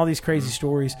NPCs and all these crazy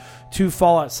stories to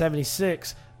Fallout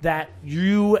 76 that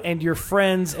you and your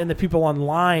friends and the people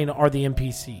online are the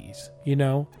NPCs.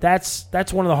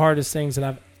 That's one of the hardest things that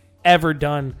I've ever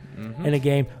done in a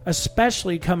game,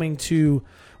 especially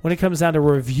when it comes down to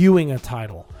reviewing a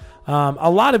title. A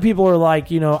lot of people are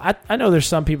like, I know there's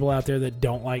some people out there that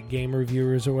don't like game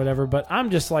reviewers or whatever, but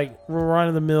I'm just like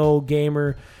run-of-the-mill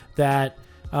gamer that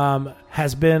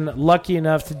has been lucky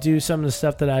enough to do some of the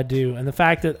stuff that I do. And the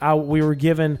fact that we were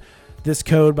given this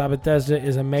code by Bethesda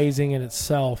is amazing in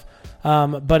itself.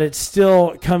 But it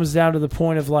still comes down to the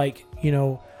point of I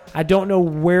don't know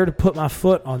where to put my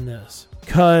foot on this,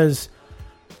 because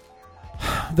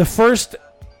the first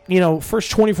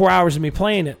 24 hours of me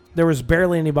playing it, there was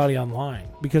barely anybody online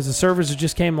because the servers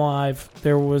just came live.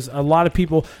 There was a lot of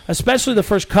people, especially the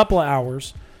first couple of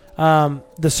hours.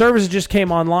 The servers just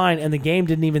came online and the game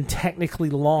didn't even technically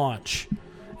launch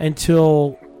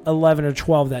until 11 or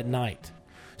 12 that night.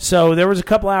 So there was a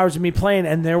couple hours of me playing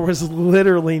and there was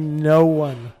literally no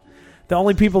one. The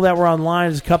only people that were online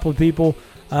is a couple of people.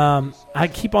 I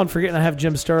keep on forgetting I have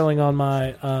Jim Sterling on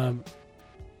my...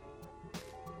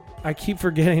 I keep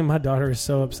forgetting. My daughter is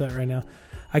so upset right now.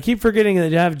 I keep forgetting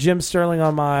that I have Jim Sterling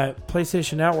on my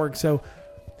PlayStation Network. So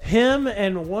him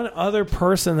and one other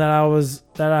person that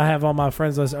I have on my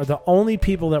friends list are the only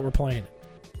people that were playing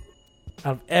it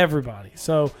out of everybody.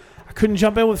 So I couldn't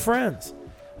jump in with friends.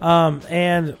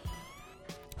 And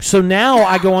so now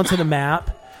I go onto the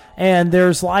map and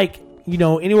there's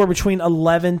anywhere between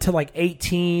 11 to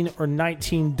 18 or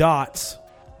 19 dots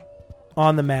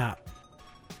on the map.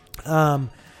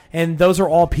 And those are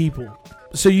all people.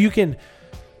 So you can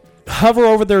hover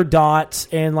over their dots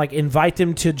and invite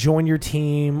them to join your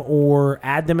team or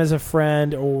add them as a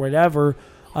friend or whatever.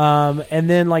 And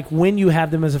then when you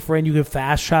have them as a friend, you can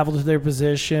fast travel to their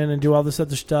position and do all this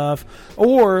other stuff.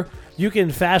 Or you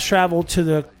can fast travel to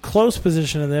the close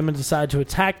position of them and decide to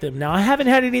attack them. Now, I haven't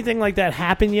had anything like that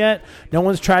happen yet. No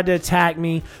one's tried to attack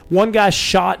me. One guy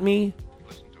shot me.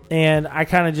 And I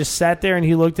kind of just sat there, and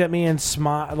he looked at me and sent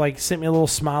me a little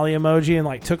smiley emoji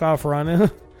and took off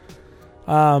running.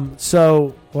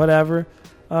 So whatever.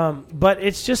 But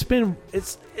it's just been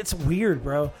it's weird,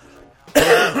 bro.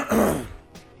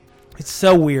 It's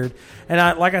so weird.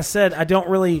 And like I said, I don't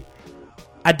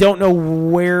know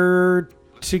where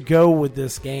to go with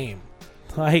this game.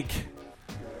 I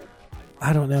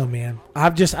don't know, man.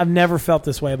 I've never felt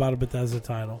this way about a Bethesda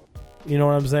title. You know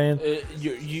what I'm saying?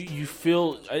 You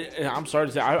feel... I'm sorry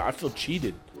to say, I feel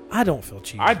cheated. I don't feel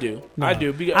cheated. I do. No. I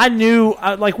do. Because I knew...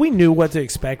 we knew what to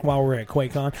expect while we were at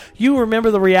QuakeCon. You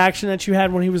remember the reaction that you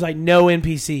had when he was no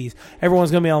NPCs. Everyone's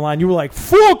going to be online. You were like,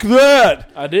 fuck that!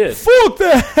 I did. Fuck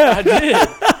that! I did.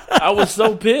 I was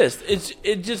so pissed.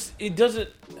 It doesn't...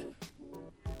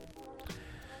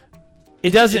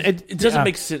 It doesn't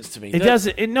make sense to me. It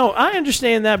doesn't. No, I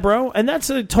understand that, bro. And that's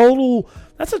a total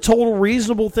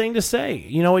reasonable thing to say.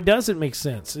 It doesn't make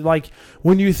sense.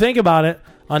 When you think about it,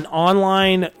 an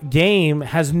online game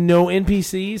has no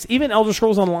NPCs. Even Elder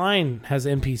Scrolls Online has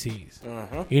NPCs.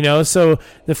 Uh-huh. So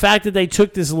the fact that they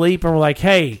took this leap and were like,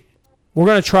 hey, we're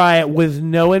going to try it with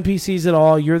no NPCs at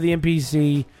all. You're the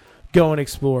NPC. Go and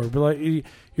explore. But you're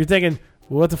thinking,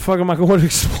 what the fuck am I going to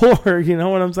explore? You know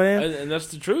what I'm saying? And that's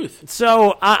the truth.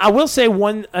 So I will say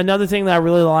another thing that I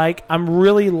really like. I'm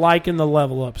really liking the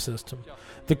level up system,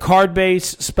 the card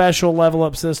based special level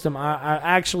up system. I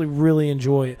actually really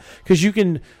enjoy it because you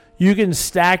can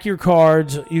stack your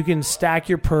cards, you can stack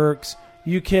your perks,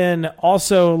 you can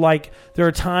also there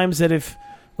are times that if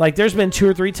there's been 2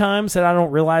 or 3 times that I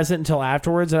don't realize it until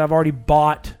afterwards that I've already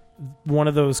bought one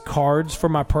of those cards for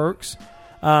my perks.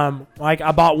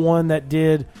 I bought one that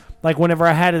did, whenever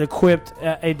I had it equipped,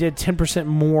 it did 10%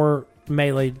 more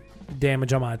melee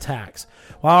damage on my attacks.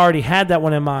 Well, I already had that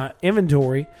one in my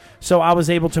inventory, so I was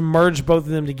able to merge both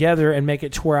of them together and make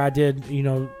it to where I did,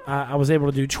 I was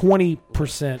able to do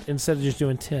 20% instead of just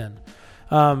doing 10,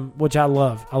 which I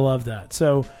love. I love that.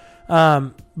 So,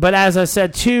 but as I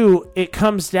said too, it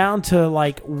comes down to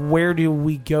where do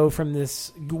we go from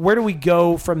this? Where do we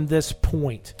go from this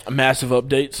point? Massive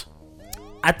updates.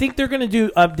 I think they're going to do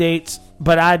updates,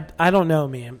 but I don't know,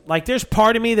 man. There's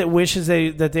part of me that wishes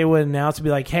that they would announce to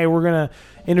be hey, we're going to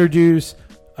introduce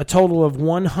a total of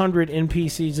 100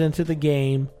 NPCs into the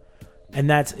game, and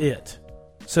that's it.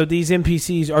 So these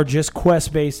NPCs are just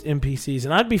quest-based NPCs,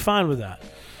 and I'd be fine with that.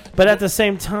 But at the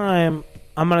same time,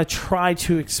 I'm going to try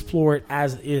to explore it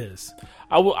as is.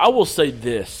 I will say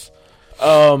this.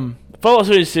 Fallout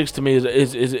 76 to me is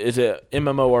a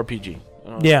MMORPG.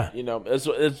 Yeah.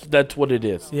 That's what it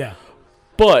is. Yeah.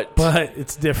 But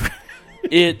it's different.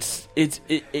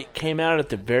 it came out at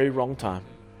the very wrong time.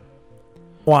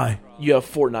 Why? You have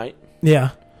Fortnite.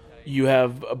 Yeah. You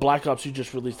have Black Ops, who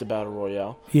just released a battle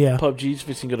royale. Yeah. PUBG's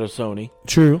fixing to go to Sony.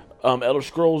 True. Elder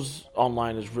Scrolls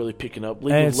Online is really picking up.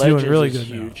 League and of it's Legends doing really is good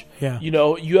huge. Now.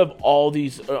 Yeah. You have all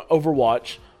these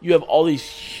Overwatch. You have all these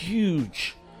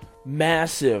huge,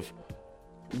 massive,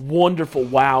 wonderful,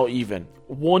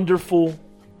 wonderful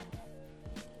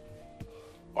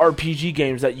RPG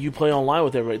games that you play online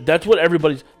with everybody.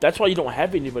 That's why you don't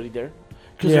have anybody there.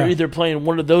 Because they're either playing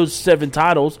one of those 7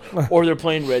 titles, or they're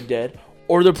playing Red Dead,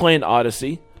 or they're playing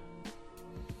Odyssey.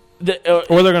 Or they're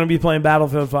going to be playing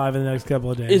Battlefield 5 in the next couple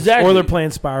of days. Exactly. Or they're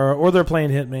playing Spyro, or they're playing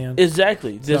Hitman.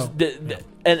 Exactly.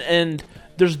 And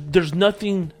there's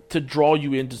nothing to draw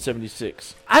you into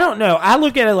 76. I don't know. I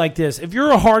look at it like this. If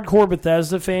you're a hardcore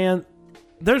Bethesda fan,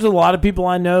 there's a lot of people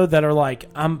I know that are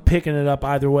I'm picking it up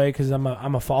either way because I'm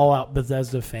a Fallout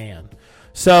Bethesda fan.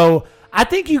 So I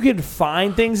think you can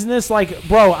find things in this.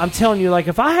 Bro, I'm telling you,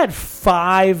 if I had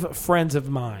 5 friends of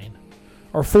mine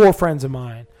or 4 friends of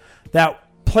mine that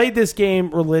played this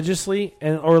game religiously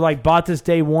or bought this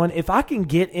day one, if I can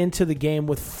get into the game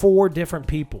with 4 different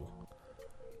people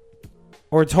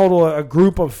or a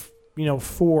group of 4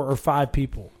 or 5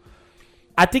 people,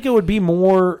 I think it would be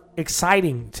more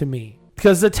exciting to me.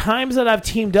 Because the times that I've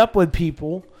teamed up with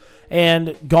people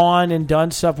and gone and done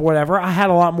stuff or whatever, I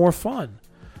had a lot more fun.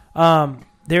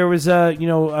 There was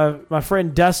my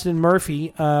friend Dustin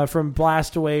Murphy from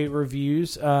Blastaway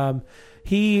Reviews. Him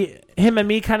and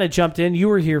me kind of jumped in. You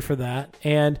were here for that,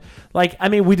 and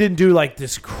we didn't do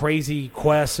this crazy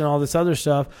quest and all this other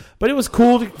stuff, but it was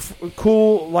cool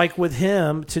with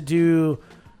him to do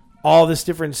all this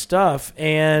different stuff.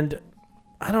 And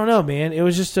I don't know, man. It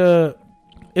was just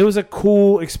it was a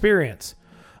cool experience.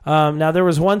 Now, there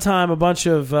was one time a bunch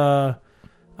of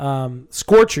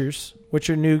Scorchers, which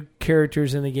are new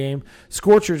characters in the game.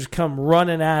 Scorchers come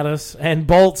running at us, and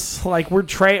Bolts, we're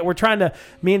trying to,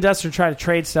 me and Dustin are trying to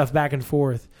trade stuff back and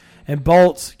forth. And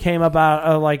Bolts came up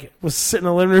out, was sitting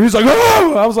in the living room. He was like,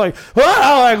 oh! I was like, oh!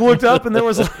 I looked up, and there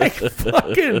was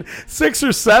fucking 6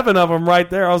 or 7 of them right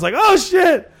there. I was like, oh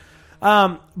shit!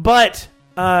 But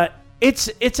I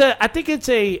think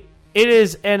it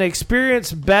is an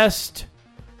experience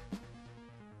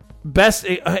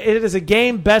it is a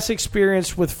game best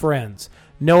experienced with friends.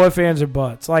 No ifs, ands, or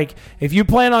buts. If you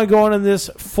plan on going in this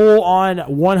full on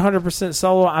 100%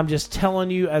 solo, I'm just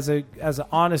telling you as an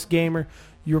honest gamer,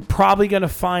 you're probably going to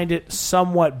find it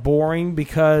somewhat boring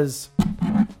because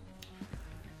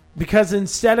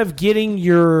instead of getting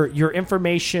your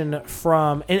information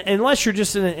from, unless you're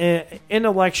just an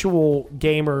intellectual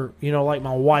gamer, like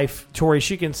my wife Tori,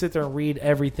 she can sit there and read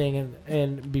everything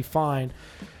and be fine.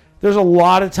 There's a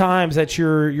lot of times that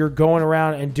you're going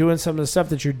around and doing some of the stuff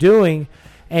that you're doing,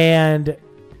 and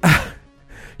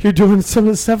you're doing some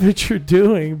of the stuff that you're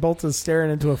doing. Bolt is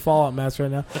staring into a Fallout mess right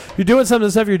now. You're doing some of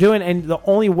the stuff you're doing, and the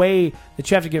only way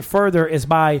that you have to get further is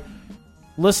by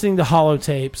listening to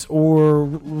holotapes or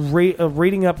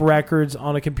reading up records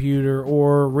on a computer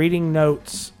or reading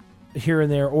notes here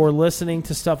and there or listening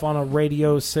to stuff on a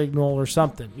radio signal or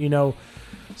something,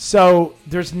 So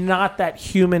there's not that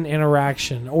human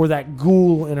interaction or that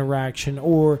ghoul interaction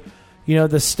or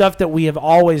the stuff that we have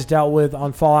always dealt with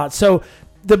on Fallout. So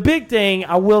the big thing,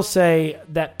 I will say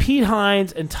that Pete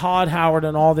Hines and Todd Howard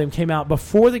and all of them came out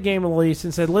before the game released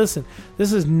and said, listen,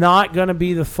 this is not going to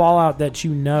be the Fallout that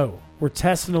you know. We're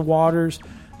testing the waters.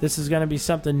 This is going to be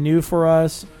something new for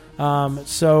us.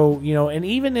 And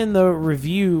even in the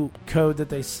review code that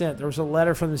they sent, there was a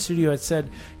letter from the studio that said,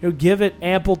 give it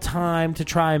ample time to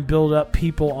try and build up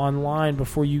people online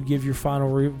before you give your final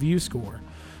review score.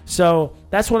 So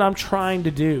that's what I'm trying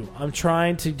to do. I'm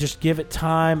trying to just give it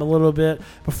time a little bit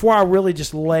before I really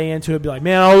just lay into it. Be like,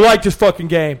 man, I don't like this fucking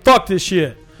game. Fuck this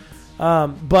shit.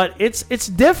 But it's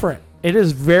different. It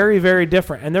is very, very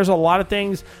different. And there's a lot of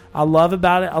things I love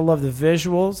about it. I love the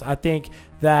visuals. I think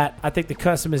the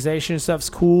customization stuff's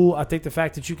cool. I think the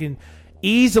fact that you can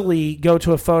easily go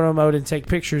to a photo mode and take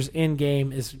pictures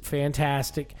in-game is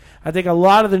fantastic. I think a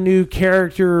lot of the new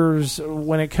characters,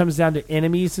 when it comes down to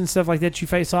enemies and stuff like that you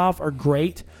face off, are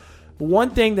great.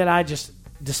 One thing that I just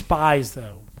despise,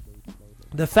 though,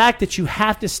 the fact that you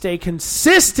have to stay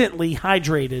consistently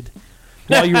hydrated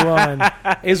while you run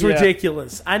is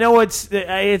ridiculous. I know it's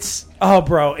oh,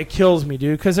 bro, it kills me,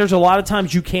 dude, because there's a lot of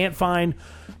times you can't find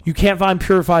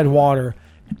purified water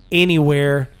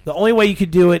anywhere. The only way you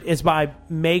could do it is by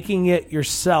making it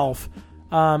yourself.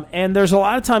 And there's a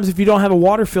lot of times if you don't have a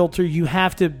water filter, you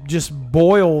have to just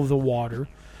boil the water,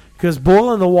 because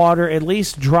boiling the water at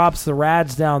least drops the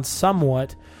rads down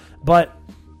somewhat. But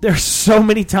there's so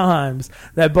many times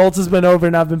that Bolts has been over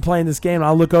and I've been playing this game, and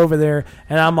I look over there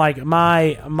and I'm like,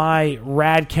 my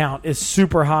rad count is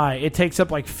super high. It takes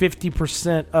up like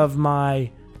 50% of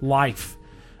my life.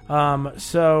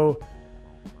 So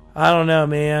I don't know,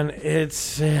 man.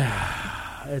 It's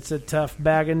a tough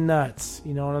bag of nuts.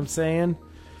 You know what I'm saying?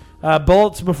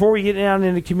 Bolts, before we get down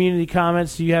into community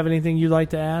comments, do you have anything you'd like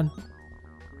to add?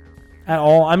 At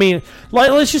all? I mean,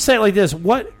 let's just say it like this.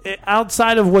 What,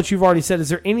 outside of what you've already said, is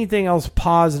there anything else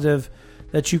positive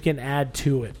that you can add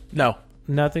to it? No.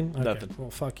 Nothing? Okay. Nothing. Well,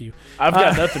 fuck you. I've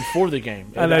got nothing for the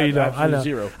game. I know you don't. I know.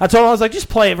 Zero. I told him, I was like, just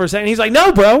play it for a second. He's like,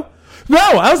 no, bro. No.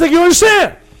 I was like, you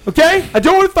understand. Okay? I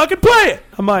don't want to fucking play it.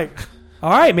 I'm like, all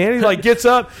right, man. He like gets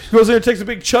up, goes there, takes a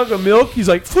big chunk of milk. He's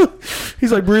like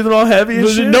breathing all heavy and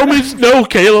shit. No means no,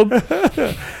 Caleb.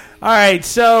 All right,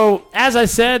 so as I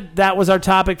said, that was our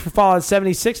topic for Fallout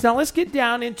 76. Now let's get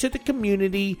down into the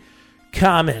community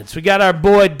comments. We got our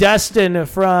boy Dustin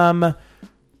from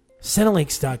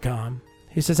Cinelinks.com.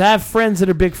 He says, I have friends that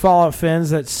are big Fallout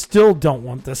fans that still don't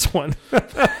want this one.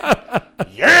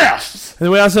 Yes!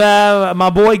 And we also have my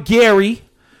boy Gary.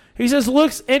 He says,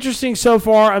 looks interesting so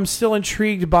far. I'm still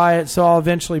intrigued by it, so I'll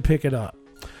eventually pick it up.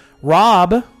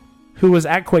 Rob, who was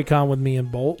at QuakeCon with me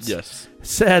and Bolts, Yes,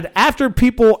 said, after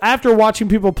watching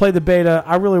people play the beta,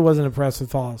 I really wasn't impressed with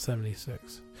Fallout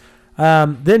 76.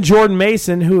 Then Jordan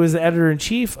Mason, who is the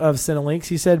editor-in-chief of Cinelinks,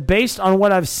 he said, based on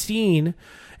what I've seen,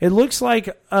 it looks like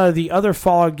the other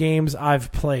Fallout games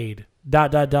I've played. ...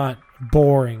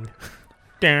 Boring.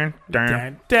 Dun, dun.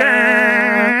 Dun,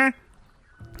 dun.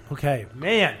 Okay,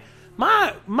 man.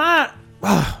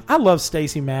 I love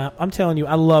Stacy Mapp. I'm telling you,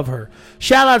 I love her.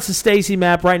 Shout outs to Stacy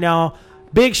Mapp right now.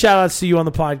 Big shout outs to you on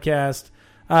the podcast.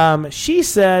 She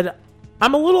said,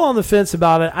 I'm a little on the fence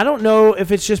about it. I don't know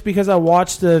if it's just because I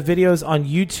watched the videos on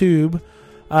YouTube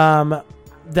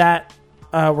that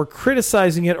were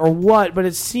criticizing it or what, but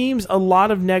it seems a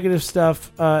lot of negative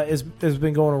stuff has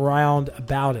been going around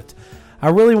about it. I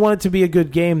really want it to be a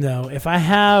good game, though. If I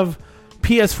have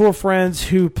PS4 friends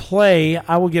who play,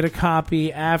 I will get a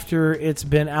copy after it's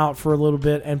been out for a little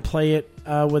bit and play it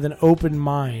with an open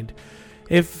mind.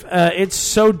 If it's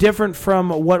so different from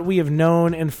what we have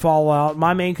known in Fallout,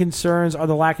 my main concerns are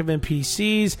the lack of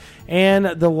NPCs and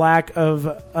the lack of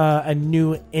a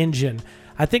new engine.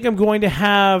 I think it's going to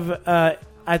have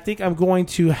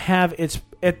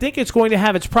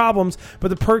its problems, but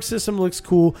the perk system looks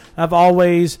cool. I've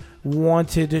always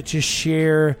wanted to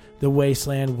share the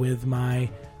wasteland with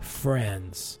my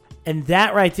friends. And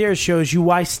that right there shows you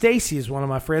why Stacy is one of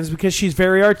my friends, because she's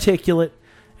very articulate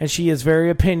and she is very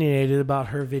opinionated about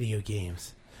her video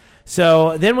games.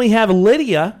 So then we have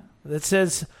Lydia that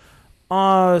says,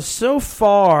 so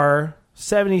far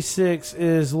 76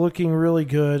 is looking really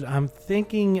good. I'm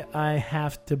thinking I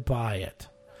have to buy it.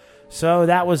 So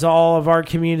that was all of our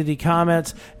community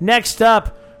comments. Next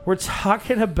up, we're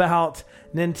talking about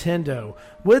Nintendo.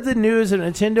 With the news of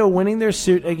Nintendo winning their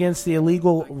suit against the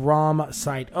illegal ROM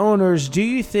site owners, do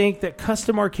you think that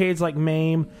custom arcades like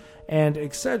MAME and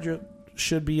etc.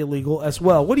 should be illegal as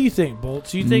well? What do you think,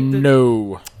 Bolts? Do you think that?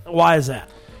 No. Why is that?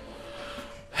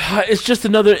 It's just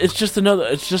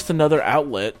another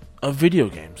outlet of video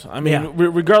games. I mean,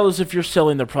 regardless if you're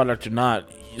selling the product or not,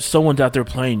 someone's out there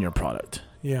playing your product.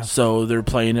 Yeah. So they're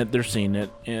playing it, they're seeing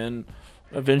it, and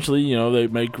eventually, they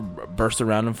may burst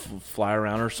around and fly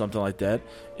around or something like that,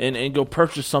 and go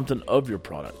purchase something of your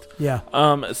product. Yeah.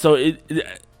 So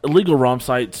illegal ROM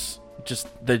sites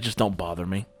they just don't bother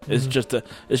me. Mm-hmm.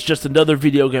 It's just another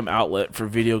video game outlet for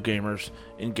video gamers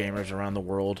and gamers around the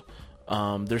world.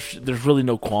 There's really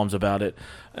no qualms about it.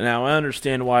 Now I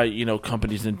understand why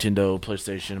companies Nintendo,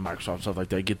 PlayStation, Microsoft, stuff like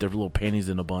that get their little panties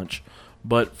in a bunch,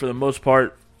 but for the most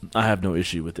part, I have no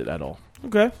issue with it at all.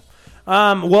 Okay.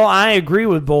 Well, I agree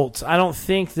with Bolts. I don't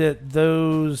think that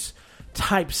those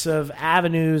types of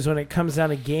avenues, when it comes down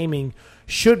to gaming,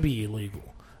 should be illegal.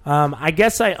 I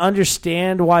guess I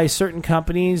understand why certain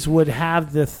companies would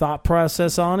have the thought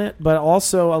process on it, but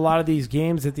also a lot of these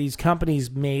games that these companies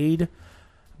made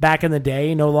back in the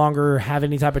day no longer have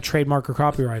any type of trademark or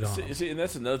copyright on them. See, and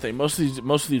that's another thing. Most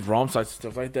of these ROM sites and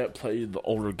stuff like that play the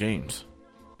older games,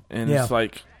 and it's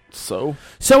like so.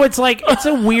 So it's like it's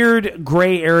a weird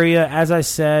gray area, as I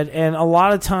said, and a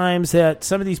lot of times that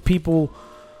some of these people,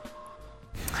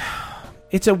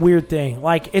 it's a weird thing.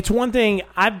 Like it's one thing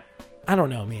I don't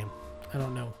know, man. I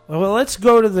don't know. Well, let's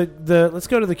go to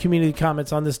the community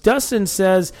comments on this. Dustin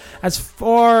says, as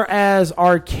far as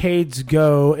arcades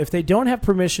go, if they don't have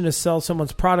permission to sell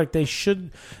someone's product, they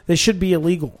should be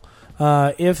illegal.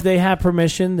 If they have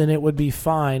permission, then it would be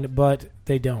fine, but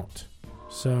they don't.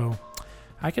 So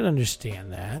I can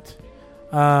understand that.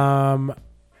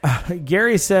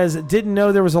 Gary says, didn't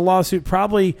know there was a lawsuit.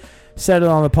 Probably said it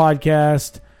on the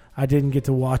podcast. I didn't get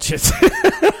to watch it.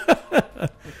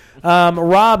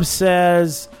 Rob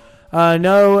says,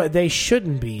 no, they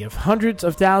shouldn't be. If hundreds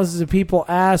of thousands of people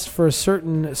ask for a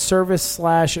certain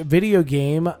service/video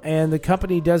game and the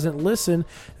company doesn't listen,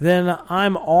 then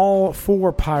I'm all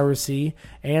for piracy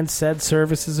and said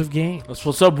services of games. That's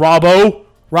what's up, Robbo.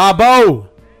 Robbo!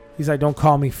 He's like, don't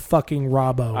call me fucking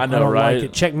Robbo. I know, I don't right? like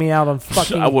it. Check me out on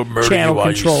fucking I would murder Channel you while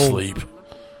Control. you sleep.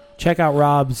 Check out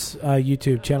Rob's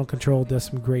YouTube. Channel Control does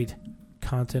some great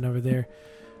content over there.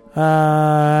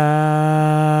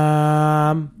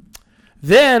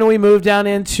 Then we move down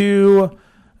into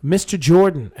Mr.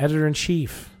 Jordan,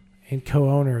 editor-in-chief and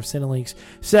co-owner of Cinelinx,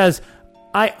 says,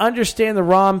 I understand the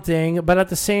ROM thing, but at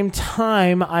the same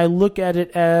time, I look at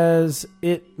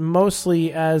it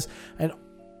mostly as an...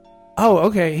 Oh,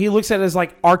 okay. He looks at it as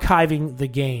like archiving the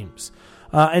games.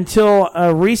 Until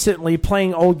recently,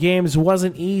 playing old games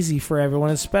wasn't easy for everyone,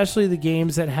 especially the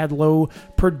games that had low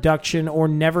production or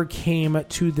never came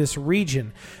to this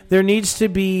region. There needs to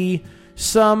be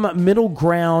some middle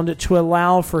ground to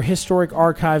allow for historic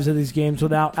archives of these games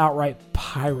without outright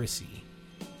piracy.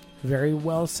 Very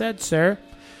well said, sir.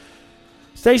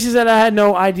 Stacy said, I had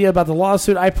no idea about the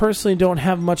lawsuit. I personally don't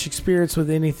have much experience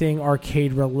with anything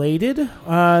arcade related.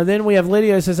 Then we have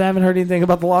Lydia who says, I haven't heard anything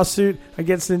about the lawsuit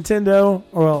against Nintendo.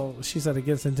 Well, she said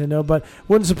against Nintendo, but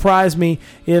wouldn't surprise me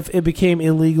if it became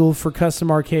illegal for custom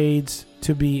arcades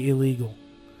to be illegal.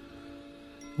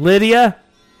 Lydia,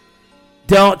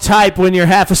 don't type when you're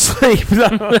half asleep.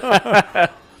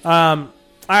 All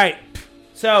right.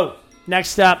 So,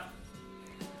 next up,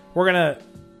 we're going to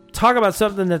talk about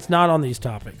something that's not on these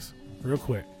topics real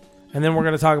quick, and then we're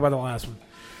going to talk about the last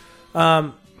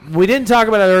one. We didn't talk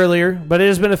about it earlier, but it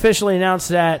has been officially announced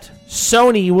that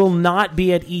Sony will not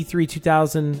be at E3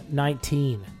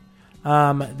 2019.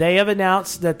 They have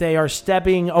announced that they are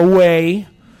stepping away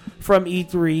from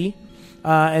E3,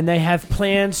 and they have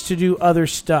plans to do other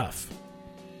stuff.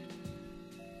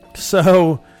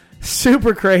 So,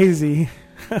 super crazy.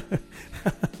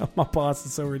 My boss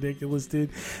is so ridiculous, dude.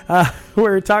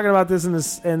 We're talking about this in the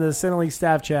Cinelinx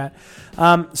staff chat.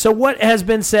 So what has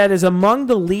been said is among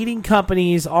the leading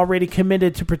companies already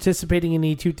committed to participating in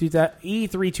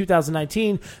E3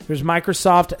 2019, there's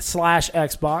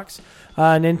Microsoft/Xbox,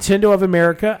 Nintendo of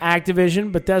America,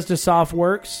 Activision, Bethesda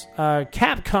Softworks,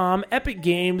 Capcom, Epic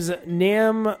Games,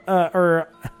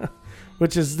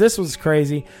 this was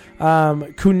crazy,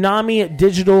 Konami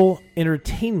Digital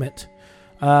Entertainment,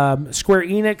 Square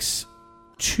Enix,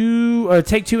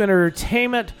 Take-Two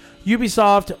Entertainment,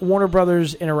 Ubisoft, Warner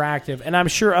Brothers Interactive, and I'm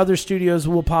sure other studios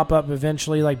will pop up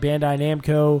eventually, like Bandai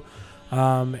Namco,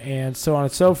 and so on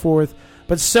and so forth.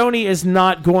 But Sony is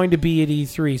not going to be at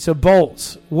E3. So,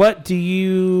 Bolts, what do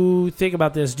you think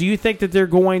about this? Do you think that they're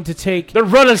going to take... They're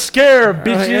running scared,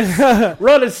 bitches.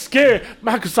 Running scared.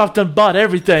 Microsoft done bought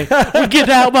everything. We get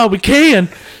out while we can.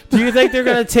 Do you think they're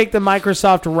going to take the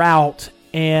Microsoft route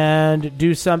and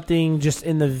do something just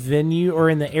in the venue or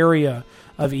in the area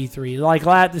of E3?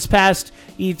 Like this past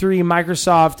E3,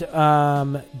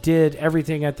 Microsoft did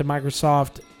everything at the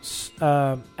Microsoft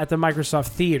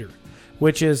Theater,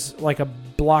 which is like a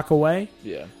block away.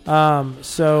 Yeah.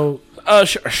 So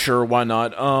Sure, why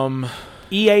not?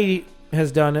 EA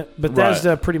has done it.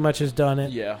 Bethesda pretty much has done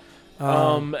it. Yeah.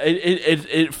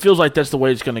 It feels like that's the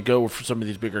way it's going to go for some of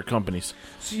these bigger companies.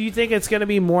 So you think it's going to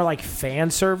be more like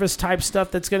fan service type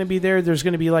stuff that's going to be there? There's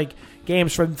going to be like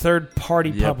games from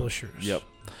third-party publishers. Yep.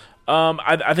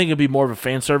 I think it'd be more of a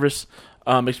fan service,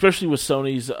 especially with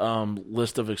Sony's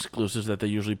list of exclusives that they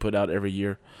usually put out every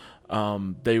year.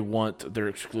 They want their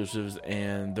exclusives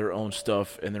and their own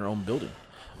stuff in their own building.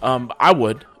 I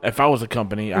would, if I was a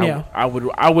company, I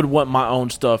would want my own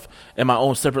stuff in my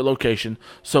own separate location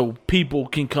so people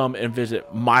can come and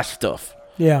visit my stuff.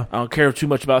 Yeah. I don't care too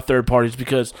much about third parties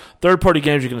because third-party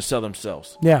games are going to sell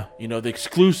themselves. Yeah. You know, the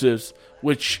exclusives,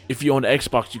 which if you own an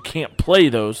Xbox, you can't play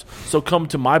those. So come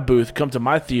to my booth, come to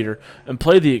my theater, and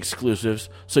play the exclusives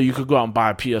so you could go out and buy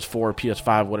a PS4 or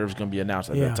PS5, whatever's going to be announced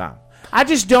at that time. I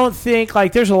just don't think,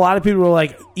 like, there's a lot of people who are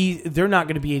like, they're not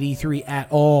going to be at E3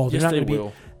 at all. Yes, they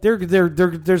will.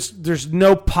 There's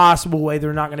no possible way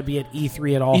they're not going to be at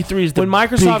E3 at all. E3 is the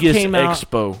biggest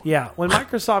expo. Yeah, when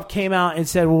Microsoft came out and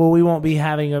said, "Well, we won't be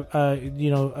having a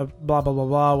blah blah blah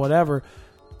blah whatever,"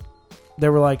 they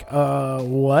were like,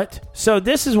 what?" So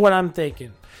this is what I'm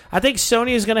thinking. I think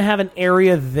Sony is going to have an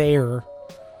area there,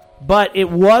 but it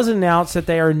was announced that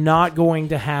they are not going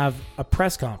to have a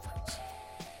press conference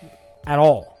at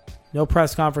all. No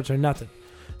press conference or nothing.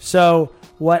 So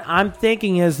what I'm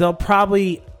thinking is they'll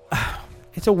probably.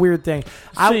 It's a weird thing.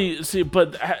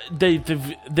 But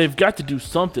they've got to do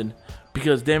something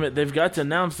because, damn it, they've got to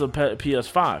announce the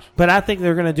PS5. But I think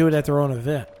they're going to do it at their own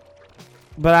event.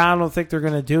 But I don't think they're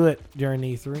going to do it during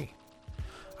E3.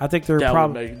 I think they're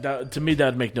probably... To me, that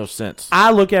would make no sense.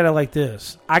 I look at it like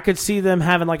this. I could see them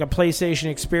having like a PlayStation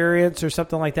experience or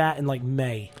something like that in like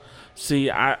May. See,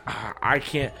 I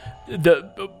can't...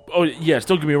 yes,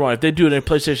 don't get me wrong. If they do it in a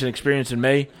PlayStation experience in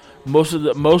May, most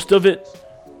of it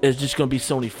is just going to be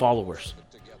Sony followers.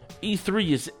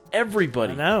 E3 is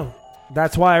everybody. I know.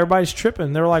 That's why everybody's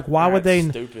tripping. They're like, why would they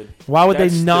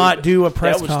That's not stupid. do a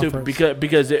press conference? conference? That was stupid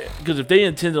because if they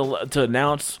intend to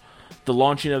announce the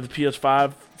launching of the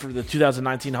PS5 for the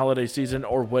 2019 holiday season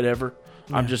or whatever,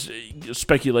 I'm just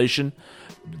speculation.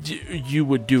 You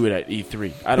would do it at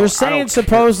E3. They're saying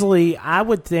supposedly, I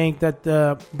would think that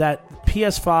that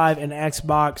PS5 and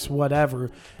Xbox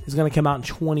whatever is going to come out in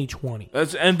 2020.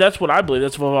 That's what I believe.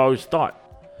 That's what I've always thought.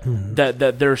 Mm-hmm.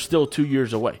 That they're still 2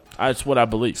 years away. That's what I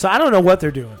believe. So I don't know what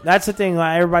they're doing. That's the thing.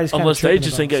 Like, everybody's unless they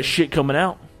just ain't got shit coming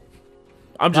out.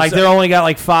 I'm just like they're only got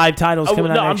like 5 titles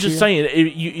coming out. No, I'm just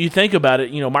saying. You think about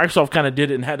it. Microsoft kind of did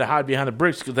it and had to hide behind the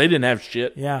bricks because they didn't have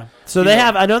shit. Yeah. So they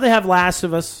have. I know they have Last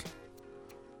of Us.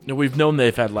 No, we've known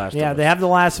they've had Last of Us. Yeah, they have The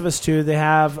Last of Us 2. They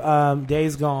have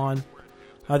Days Gone.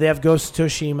 They have Ghost of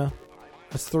Tsushima.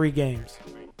 That's 3 games.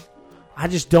 I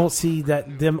just don't see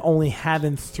that them only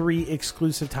having 3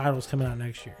 exclusive titles coming out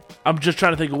next year. I'm just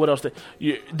trying to think of what else. The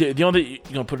only thing,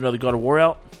 you gonna put another God of War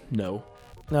out? No.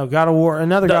 No, God of War.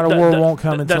 God of War won't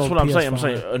come until That's what I'm PS5. saying. I'm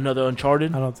saying another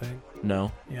Uncharted. I don't think.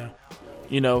 No. Yeah.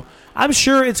 I'm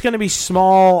sure it's going to be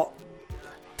small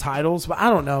titles, but I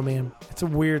don't know, man. It's a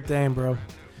weird thing, bro.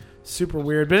 Super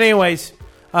weird. But anyways,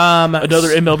 another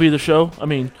MLB The Show. I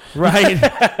mean, right?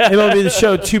 MLB The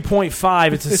Show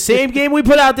 2.5. It's the same game we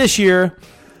put out this year.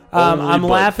 I'm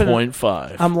laughing.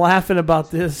 0.5. I'm laughing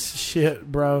about this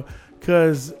shit, bro,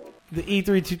 because the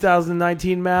E3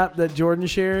 2019 map that Jordan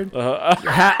shared, like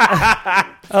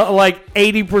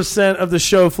 80% of the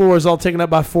show floor is all taken up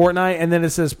by Fortnite, and then it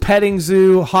says petting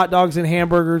zoo, hot dogs and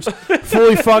hamburgers,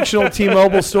 fully functional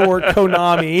T-Mobile store,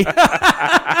 Konami.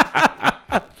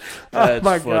 Oh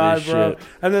my god, bro!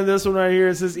 And then this one right here,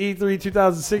 it says E3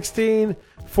 2016,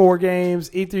 4 games.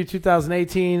 E3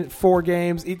 2018, 4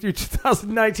 games. E3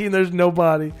 2019, there's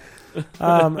nobody.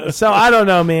 So I don't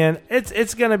know, man.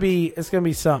 It's gonna be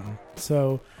something.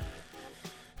 So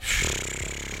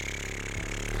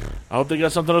I hope they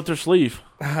got something up their sleeve.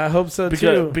 I hope so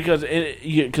too. Because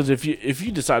if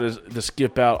you decide to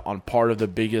skip out on part of the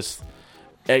biggest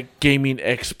gaming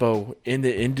expo in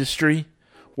the industry,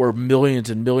 where millions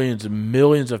and millions and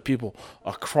millions of people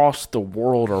across the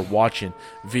world are watching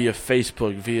via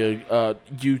Facebook, via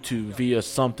YouTube, via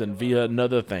something, via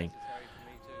another thing,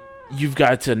 you've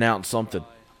got to announce something.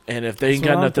 And if they ain't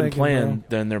got nothing planned,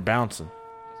 then they're bouncing.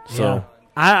 So yeah.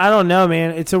 I don't know,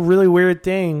 man. It's a really weird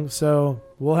thing. So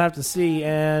we'll have to see.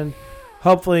 And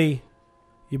hopefully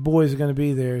your boys are going to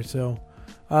be there. So,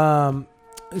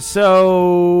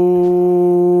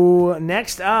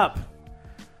 next up,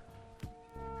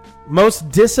 most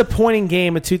disappointing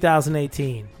game of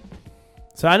 2018.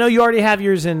 So I know you already have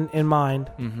yours in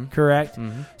mind, correct?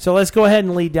 So let's go ahead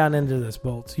and lead down into this,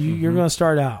 Bolts. You're going to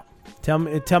start out. Tell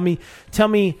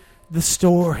me the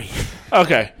story.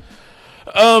 Okay.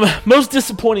 Most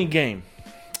disappointing game.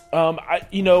 When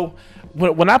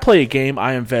I play a game,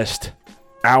 I invest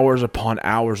hours upon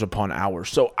hours upon hours.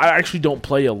 So I actually don't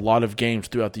play a lot of games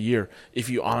throughout the year,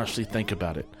 if you honestly think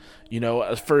about it.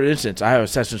 For instance, I have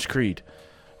Assassin's Creed.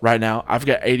 Right now, I've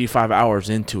got 85 hours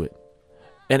into it.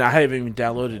 And I haven't even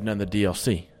downloaded none of the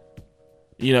DLC.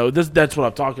 That's what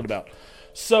I'm talking about.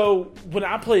 So when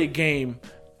I play a game,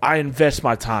 I invest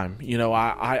my time.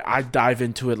 I dive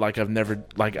into it like I've never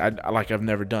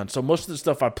done. So most of the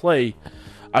stuff I play,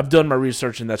 I've done my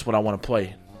research, and that's what I want to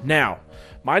play. Now,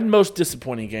 my most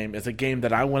disappointing game is a game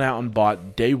that I went out and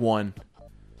bought day one,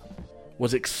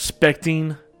 was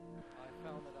expecting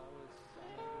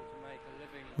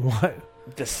What?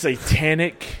 the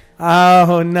satanic,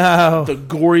 Oh, no. the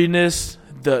goriness,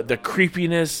 the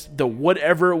creepiness, the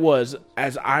whatever it was,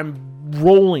 as I'm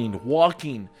rolling,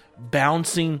 walking,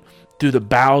 bouncing through the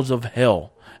bowels of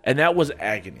hell. And that was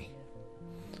agony.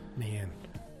 Man.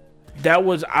 I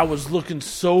was looking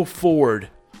so forward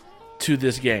to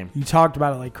this game. You talked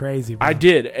about it like crazy, bro. I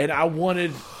did, and I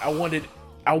wanted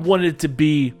it to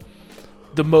be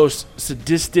the most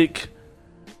sadistic,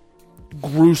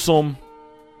 gruesome,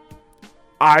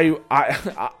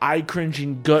 eye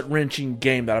cringing, gut wrenching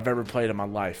game that I've ever played in my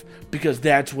life, because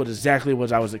that's exactly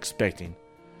what I was expecting,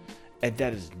 and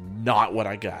that is not what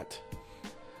I got.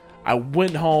 I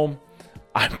went home,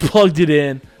 I plugged it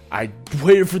in, I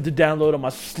waited for it to download on my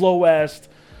slow ass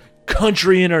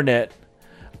country internet.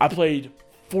 I played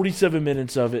 47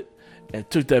 minutes of it and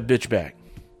took that bitch back.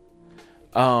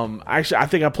 Actually, I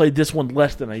think I played this one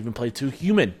less than I even played 2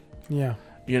 Human. Yeah.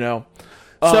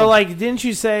 So, didn't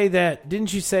you say that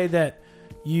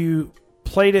you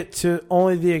played it to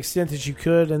only the extent that you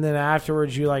could, and then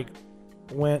afterwards you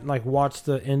went and watched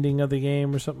the ending of the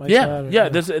game or something like that? Yeah.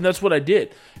 That's what I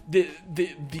did.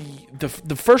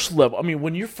 The first level. I mean,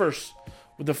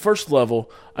 with the first level,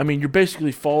 I mean, you're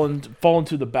basically falling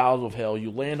to the bowels of hell.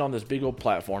 You land on this big old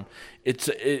platform. It's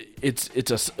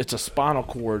a spinal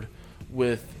cord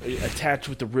attached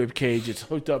with the rib cage. It's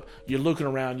hooked up. You're looking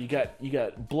around. You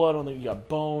got blood on it. You got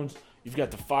bones. You've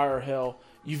got the fire hell.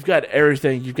 You've got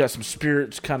everything. You've got some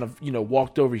spirits kind of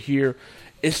walked over here.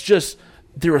 It's just,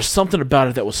 there was something about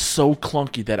it that was so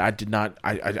clunky that I did not.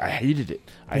 I hated it.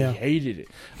 I hated it.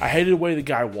 I hated the way the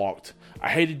guy walked. I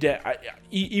hated that.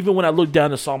 Even when I looked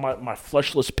down and saw my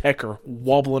fleshless pecker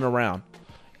wobbling around,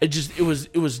 it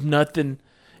was nothing.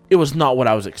 It was not what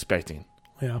I was expecting.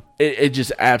 Yeah. It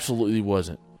just absolutely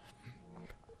wasn't.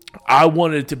 I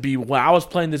wanted it to be, when I was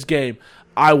playing this game,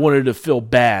 I wanted to feel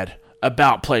bad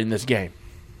about playing this game.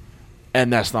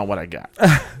 And that's not what I got.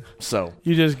 So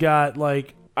You just got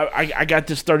I got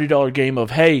this $30 game of,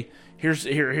 hey,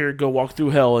 here, go walk through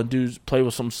hell and play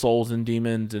with some souls and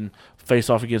demons and face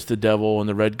off against the devil and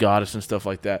the red goddess and stuff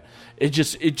like that.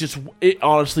 It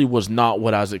honestly was not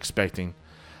what I was expecting.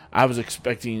 I was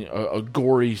expecting a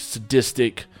gory,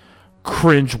 sadistic,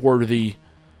 cringe-worthy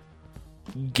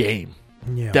game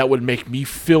that would make me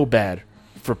feel bad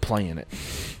for playing it.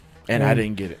 And I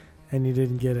didn't get it. And you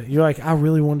didn't get it. You're like, I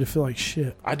really wanted to feel like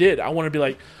shit. I did. I want to be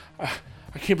like,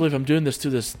 I can't believe I'm doing this to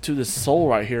this soul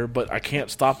right here, but I can't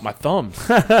stop my thumbs.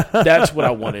 That's what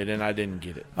I wanted, and I didn't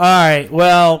get it. All right.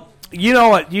 Well, you know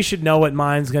what? You should know what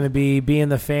mine's going to be, being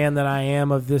the fan that I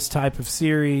am of this type of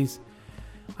series.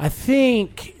 I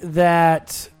think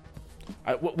that...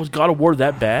 Was God of War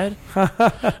that bad?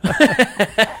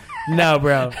 No,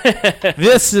 bro.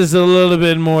 This is a little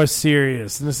bit more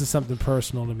serious, and this is something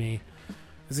personal to me.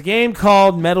 There's a game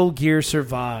called Metal Gear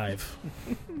Survive.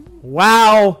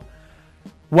 Wow.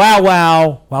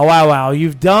 Wow.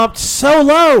 You've dumped so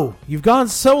low. You've gone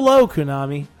so low,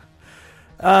 Konami.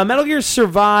 Metal Gear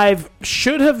Survive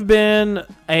should have been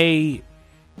a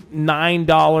 $9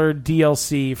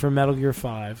 DLC for Metal Gear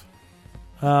 5.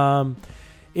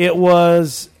 It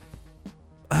was...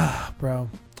 bro.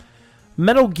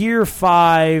 Metal Gear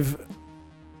 5...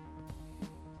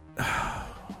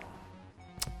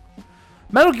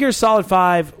 Metal Gear Solid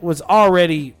 5 was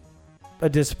already a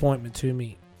disappointment to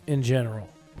me in general.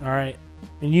 All right?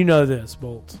 And you know this,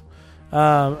 Bolt.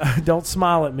 Don't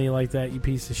smile at me like that, you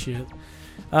piece of shit.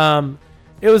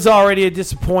 It was already a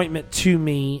disappointment to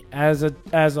me as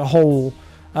a whole,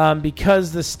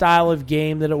 because the style of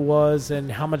game that it was and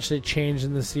how much they changed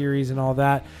in the series and all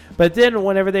that. But then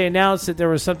whenever they announced that there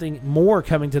was something more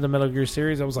coming to the Metal Gear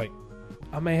series, I was like,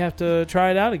 I may have to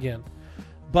try it out again.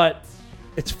 But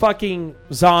it's fucking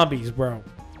zombies, bro.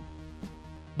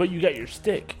 But you got your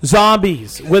stick.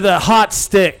 Zombies with a hot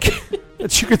stick.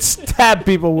 that you could stab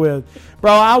people with.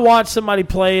 Bro, I watched somebody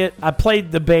play it. I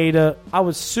played the beta. I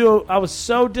was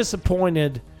so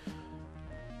disappointed.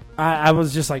 I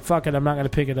was just like, fuck it, I'm not going to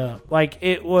pick it up. Like,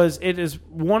 it is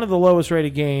one of the lowest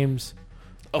rated games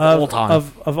of all time.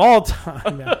 Of all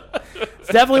time. Yeah. It's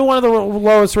definitely one of the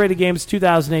lowest rated games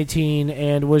 2018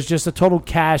 and was just a total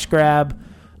cash grab.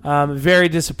 Very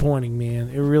disappointing, man.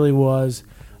 It really was.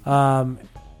 Don't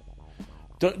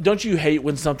you hate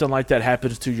when something like that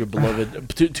happens to your beloved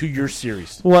to your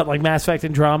series? What, like Mass Effect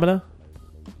Andromeda?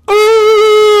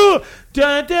 Ooh!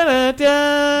 Da, da, da,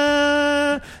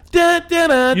 da, da, da,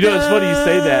 da, You know, it's funny you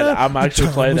say that. I'm actually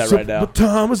playing that right now. What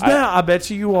time was now? I bet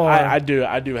you are. I do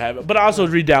have it, but I also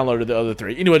re-downloaded the other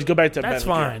 3. Anyways, go back to That's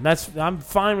Metal Gear. fine. I'm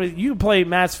fine with you. Can play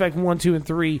Mass Effect 1, 2, and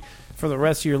 3 for the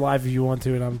rest of your life if you want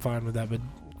to, and I'm fine with that. But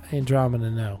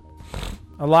Andromeda, no.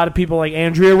 A lot of people like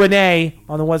Andrea Renee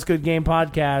on the What's Good Game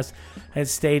podcast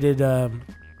has stated, oh,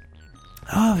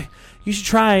 you should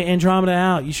try Andromeda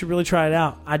out. You should really try it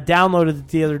out. I downloaded it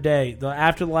the other day,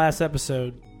 after the last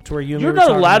episode, to where You're not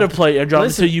allowed to play Andromeda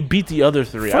until you beat the other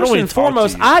 3. I don't First and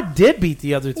foremost, I did beat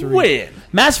the other 3. When?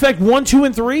 Mass Effect 1, 2,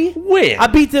 and 3? When? I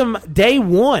beat them day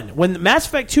one. When Mass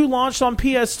Effect 2 launched on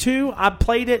PS2, I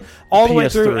played it all the way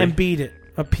through and beat it.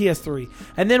 A PS3.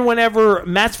 And then whenever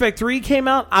Mass Effect 3 came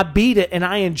out, I beat it, and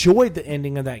I enjoyed the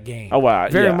ending of that game. Oh, wow.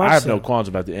 Very much I have so. no qualms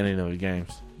about the ending of the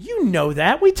games. You know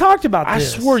that. We talked about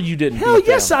this. I swore you didn't. Hell beat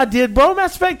yes, them. I did, bro.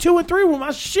 Mass Effect 2 and 3 were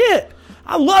my shit.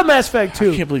 I love Mass Effect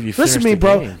 2. I can't believe you Listen to finished me, the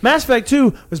bro. game. Mass Effect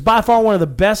 2 was by far one of the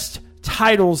best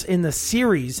titles in the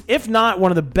series, if not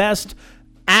one of the best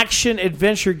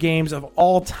action-adventure games of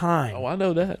all time. Oh, I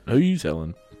know that. Who are you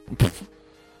telling?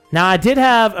 Now, I did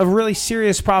have a really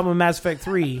serious problem with Mass Effect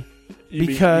 3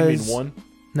 because... You mean 1?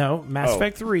 No, Mass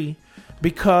Effect 3,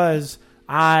 because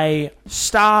I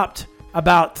stopped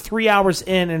about 3 hours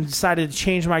in and decided to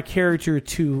change my character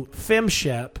to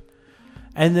Femshep,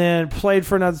 and then played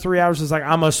for another 3 hours. I was like,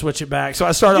 I'm going to switch it back. So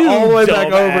I started all the way back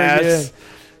over again.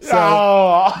 So,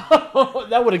 oh,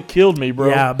 that would have killed me, bro.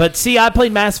 yeah, but see, I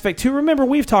played Mass Effect 2. Remember,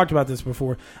 we've talked about this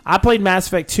before. I played Mass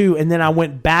Effect 2, and then I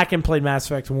went back and played Mass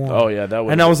Effect 1. Oh, yeah, that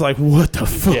was... And I was like, what the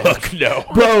fuck? Yeah,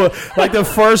 no. Bro, like the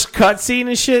first cutscene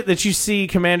and shit that you see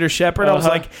Commander Shepard, I was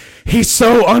like, he's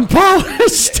so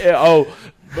unpolished. Yeah,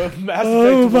 but Mass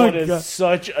Effect 1 God. is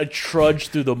such a trudge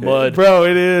through the mud. Bro,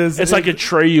 it is. It's like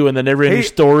Atreyu in the Never-Ending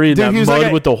Story, and dude, that he was mud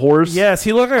like with the horse. Yes,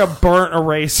 he looked like a burnt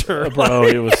eraser. Bro,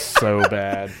 it was so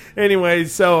bad. Anyway,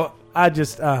 so I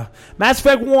just Mass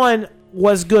Effect 1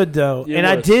 was good though. It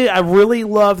and was. I really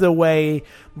love the way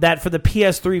that for the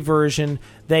PS3 version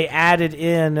they added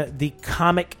in the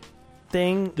comic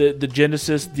thing. The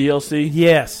Genesis DLC?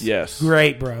 Yes. Yes.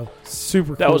 Great, bro. Super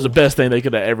cool. That was the best thing they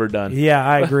could have ever done. Yeah,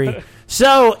 I agree.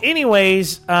 So,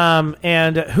 anyways,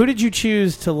 and who did you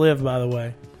choose to live, by the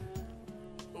way?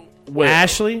 Well,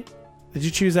 Ashley? Did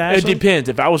you choose Ashley? it depends.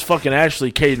 If I was fucking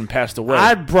Ashley, Caden passed away.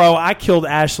 I killed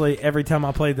Ashley every time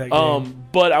I played that game.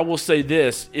 But I will say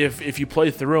this: if you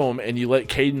play through them and you let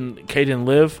Caden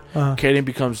live, Caden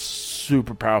becomes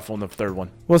super powerful in the third one.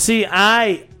 Well, see,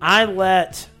 I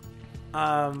let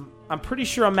I'm pretty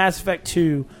sure on Mass Effect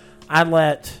 2,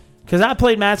 because I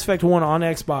played Mass Effect 1 on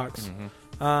Xbox.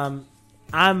 Mm-hmm.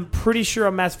 I'm pretty sure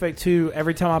on Mass Effect 2,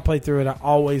 every time I played through it, I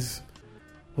always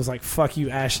was like, fuck you,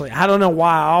 Ashley. I don't know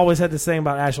why. I always had this thing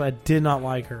about Ashley. I did not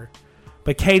like her.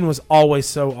 But Caden was always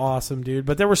so awesome, dude.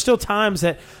 But there were still times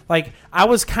that, like, I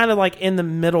was kind of, like, in the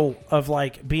middle of,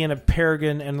 like, being a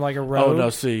Paragon and, like, a rogue. Oh, no,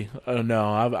 see. Oh, no.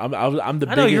 I'm the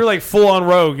biggest. I know, you're, like, full-on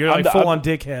rogue. You're, like, full-on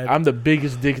dickhead. I'm the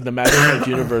biggest dick in the Mass Effect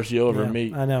universe you'll ever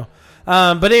meet. I know.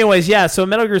 But anyways, yeah, so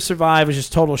Metal Gear Survive is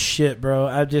just total shit, bro.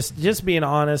 I'm just being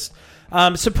honest.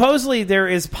 Supposedly there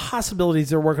is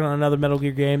possibilities they're working on another Metal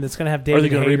Gear game that's going to have David Are they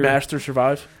going to Hayter. remaster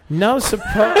Survive? No,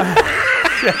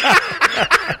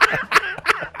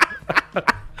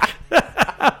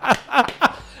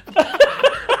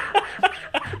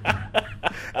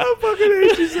 I fucking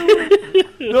hate you so much.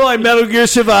 They're like, Metal Gear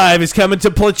Survive is coming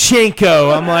to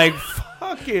Pachinko. I'm like,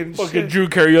 fucking shit. Drew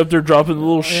Carey up there dropping the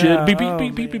little shit. Yeah, Beep, beep, oh,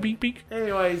 beep, beep, man. beep, beep, beep.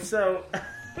 Anyway, so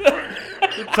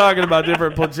we're talking about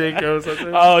different Pachinkos, I think.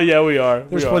 Oh, yeah, we are.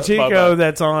 There's we are. Pachinko Bye-bye.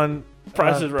 that's on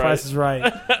Price is Right. Price is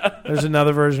Right. There's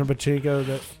another version of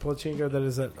Pachinko that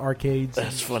is at arcades.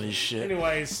 That's funny as shit.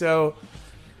 Anyway, so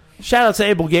shout out to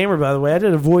Able Gamer, by the way. I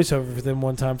did a voiceover for them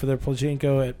one time for their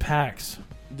Pachinko at PAX.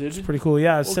 Did you? Pretty cool.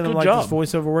 Yeah, I sent them good like job. this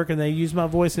voiceover work, and they used my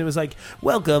voice, and it was like,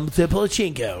 "Welcome to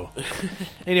Pachinko."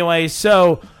 Anyway,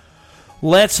 so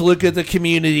let's look at the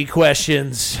community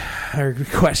questions or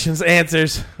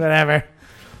answers, whatever.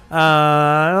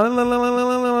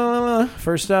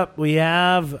 First up, we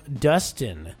have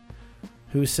Dustin,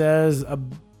 who says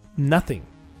nothing.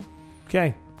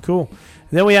 Okay, cool.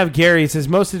 And then we have Gary. He says,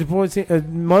 most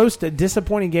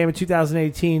disappointing game of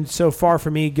 2018 so far for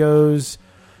me goes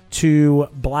to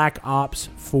Black Ops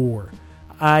 4.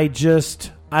 I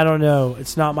don't know.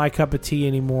 It's not my cup of tea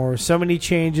anymore. So many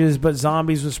changes, but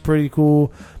zombies was pretty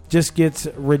cool. Just gets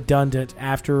redundant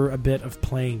after a bit of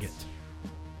playing it.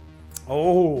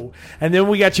 Oh, and then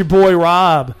we got your boy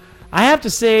Rob. I have to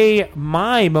say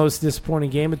my most disappointing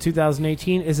game of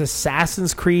 2018 is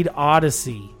Assassin's Creed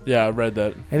Odyssey. Yeah, I read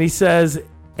that. And he says,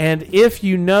 and if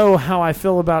you know how I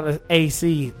feel about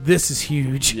AC, this is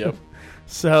huge. Yep.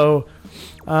 So,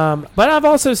 but I've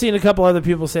also seen a couple other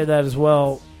people say that as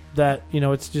well, that,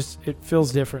 it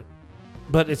feels different.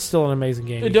 But it's still an amazing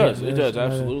game. It does,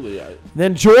 absolutely.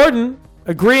 Then Jordan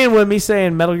agreeing with me,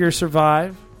 saying Metal Gear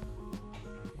Survive.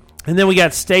 And then we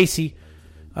got Stacy.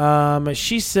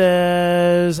 She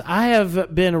says, I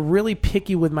have been really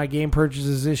picky with my game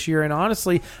purchases this year, and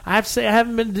honestly, I have to say I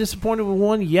haven't been disappointed with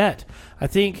one yet. I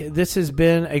think this has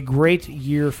been a great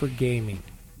year for gaming.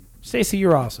 Stacy,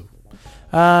 you're awesome.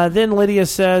 Then Lydia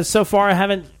says, so far I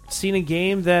haven't seen a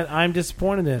game that I'm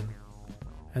disappointed in.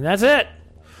 And that's it.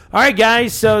 All right,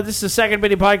 guys, so this is the Second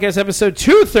Opinion Podcast, episode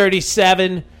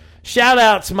 237. Shout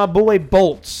out to my boy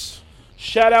Bolts.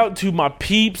 Shout out to my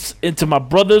peeps, and to my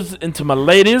brothers, and to my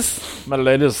ladies.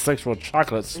 Sexual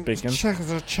chocolate speaking.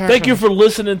 Thank you for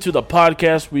listening to the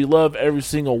podcast. We love every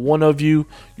single one of you.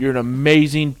 You're an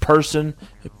amazing person,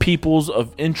 peoples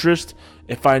of interest.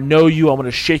 If I know you, I'm going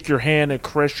to shake your hand and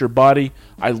caress your body.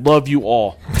 I love you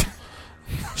all.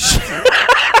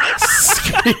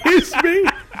 Excuse me?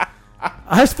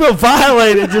 I feel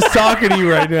violated just talking to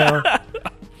you right now.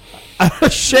 I'm going to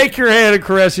shake your hand and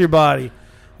caress your body.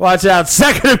 Watch out.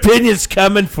 Second Opinion's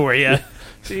coming for you.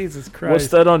 Jesus Christ. What's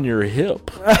that on your hip?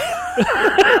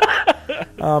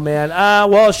 Oh, man.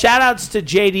 Well, shout-outs to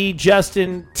JD,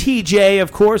 Justin, TJ,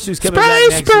 of course, who's coming back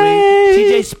next week.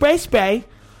 TJ Spray.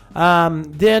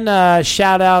 Then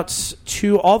shout-outs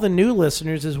to all the new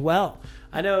listeners as well.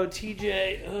 I know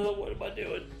TJ... what am I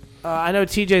doing? I know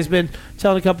TJ's been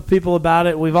telling a couple people about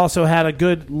it. We've also had a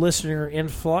good listener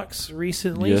influx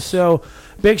recently. Yes. So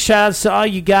big shout-outs to all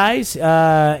you guys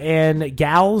and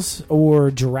gals or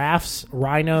giraffes,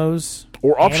 rhinos.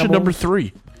 Or option animals. number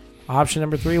 3. Option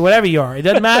number 3, whatever you are. It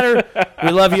doesn't matter. We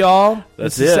love you all.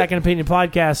 That's This is it. Second Opinion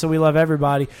Podcast, so we love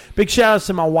everybody. Big shout-outs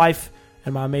to my wife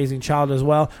and my amazing child as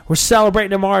well. We're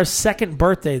celebrating Amara's second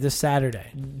birthday this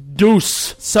Saturday.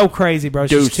 Deuce. So crazy, bro.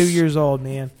 Deuce. She's 2 years old,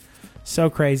 man.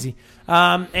 So crazy.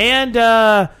 And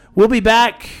we'll be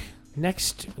back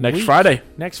next week. Friday.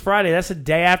 Next Friday. That's the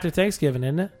day after Thanksgiving,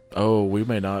 isn't it? Oh, we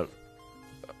may not.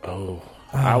 Oh,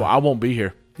 I won't be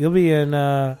here. You'll be in...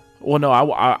 Well, no,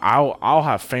 I'll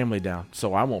have family down,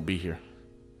 so I won't be here.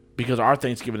 Because our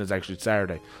Thanksgiving is actually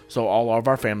Saturday. So all of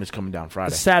our family's coming down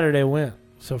Friday. Saturday went.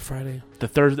 So Friday. The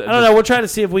Thursday. I don't know. We'll try to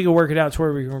see if we can work it out to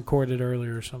where we can record it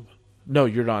earlier or something. No,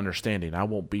 you're not understanding. I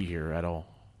won't be here at all.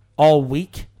 All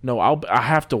week? No, I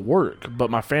have to work, but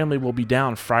my family will be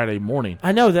down Friday morning.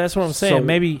 I know. That's what I'm saying. So-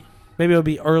 maybe it'll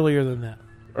be earlier than that.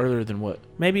 Earlier than what?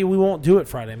 Maybe we won't do it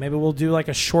Friday. Maybe we'll do like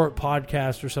a short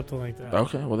podcast or something like that.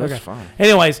 Okay, well, that's fine.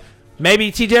 Anyways,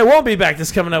 maybe TJ won't be back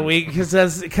this coming up week because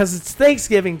it's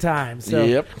Thanksgiving time. So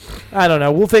Yep. I don't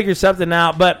know. We'll figure something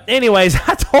out. But anyways,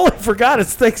 I totally forgot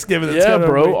it's Thanksgiving. Yeah,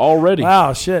 bro, already.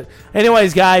 Wow, shit.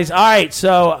 Anyways, guys, all right.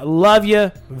 So love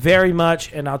you very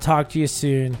much, and I'll talk to you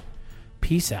soon.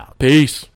 Peace out. Peace.